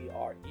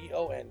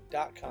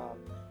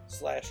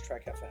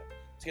patreon.com/TrekFM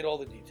to get all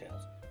the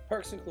details.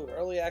 Perks include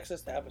early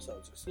access to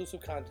episodes, exclusive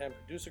content,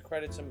 producer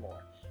credits, and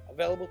more.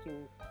 Available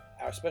through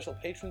our special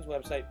patrons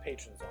website,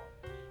 Patreon.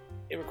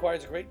 It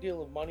requires a great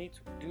deal of money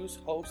to produce,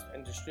 host,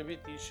 and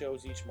distribute these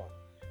shows each month.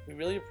 We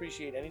really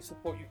appreciate any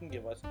support you can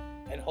give us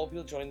and hope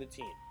you'll join the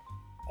team.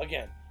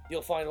 Again,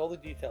 you'll find all the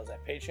details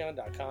at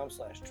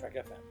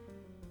patreon.com/TrekFM.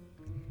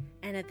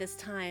 And at this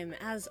time,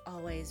 as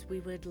always, we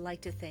would like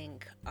to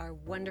thank our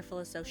wonderful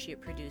associate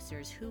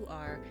producers who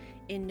are,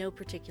 in no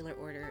particular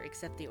order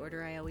except the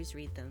order I always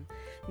read them,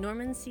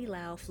 Norman C.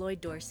 Lau, Floyd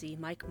Dorsey,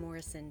 Mike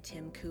Morrison,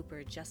 Tim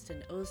Cooper,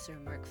 Justin Oser,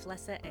 Mark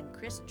Flessa, and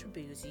Chris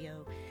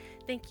Trabuzio.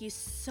 Thank you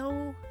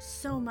so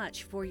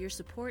much for your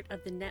support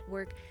of the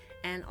network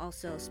and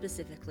also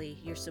specifically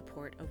your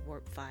support of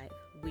Warp 5.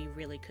 We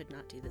really could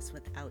not do this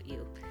without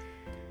you.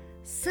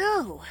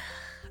 So,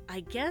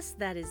 I guess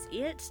that is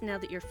it. Now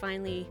that you're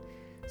finally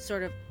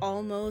sort of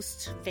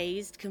almost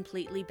phased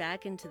completely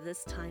back into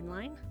this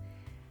timeline,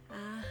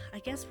 I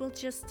guess we'll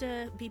just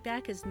be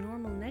back as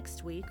normal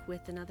next week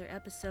with another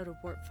episode of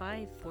Warp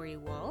 5 for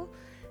you all.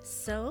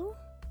 So,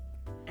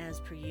 as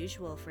per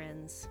usual,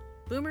 friends,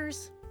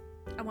 boomers,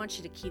 I want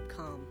you to keep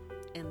calm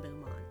and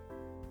boom on.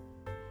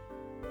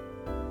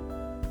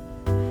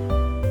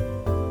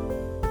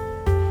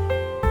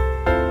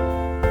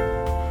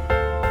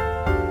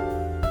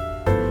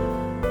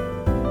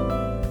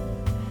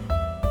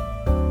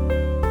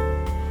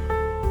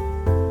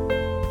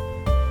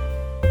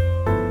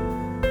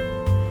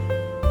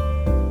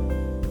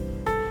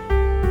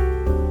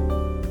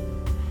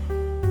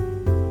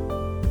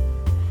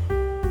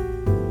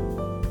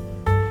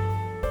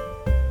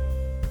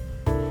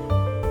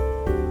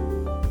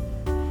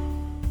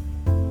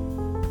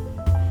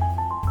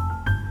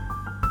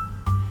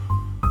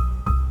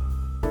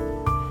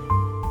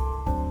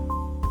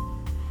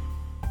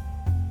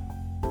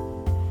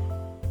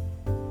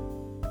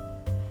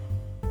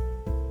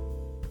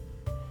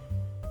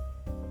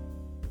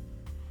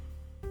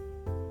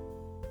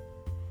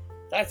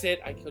 That's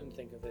it. I couldn't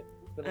think of it.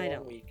 It's been a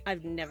long week.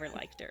 I've never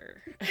liked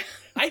her.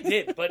 I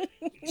did, but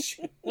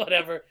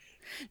whatever.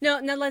 No,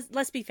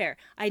 let's be fair.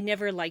 I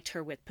never liked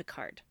her with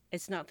Picard.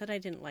 It's not that I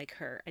didn't like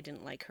her. I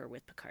didn't like her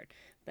with Picard.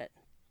 But,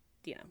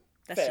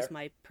 that's Fair. just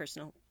my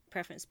personal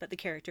preference. But the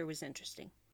character was interesting.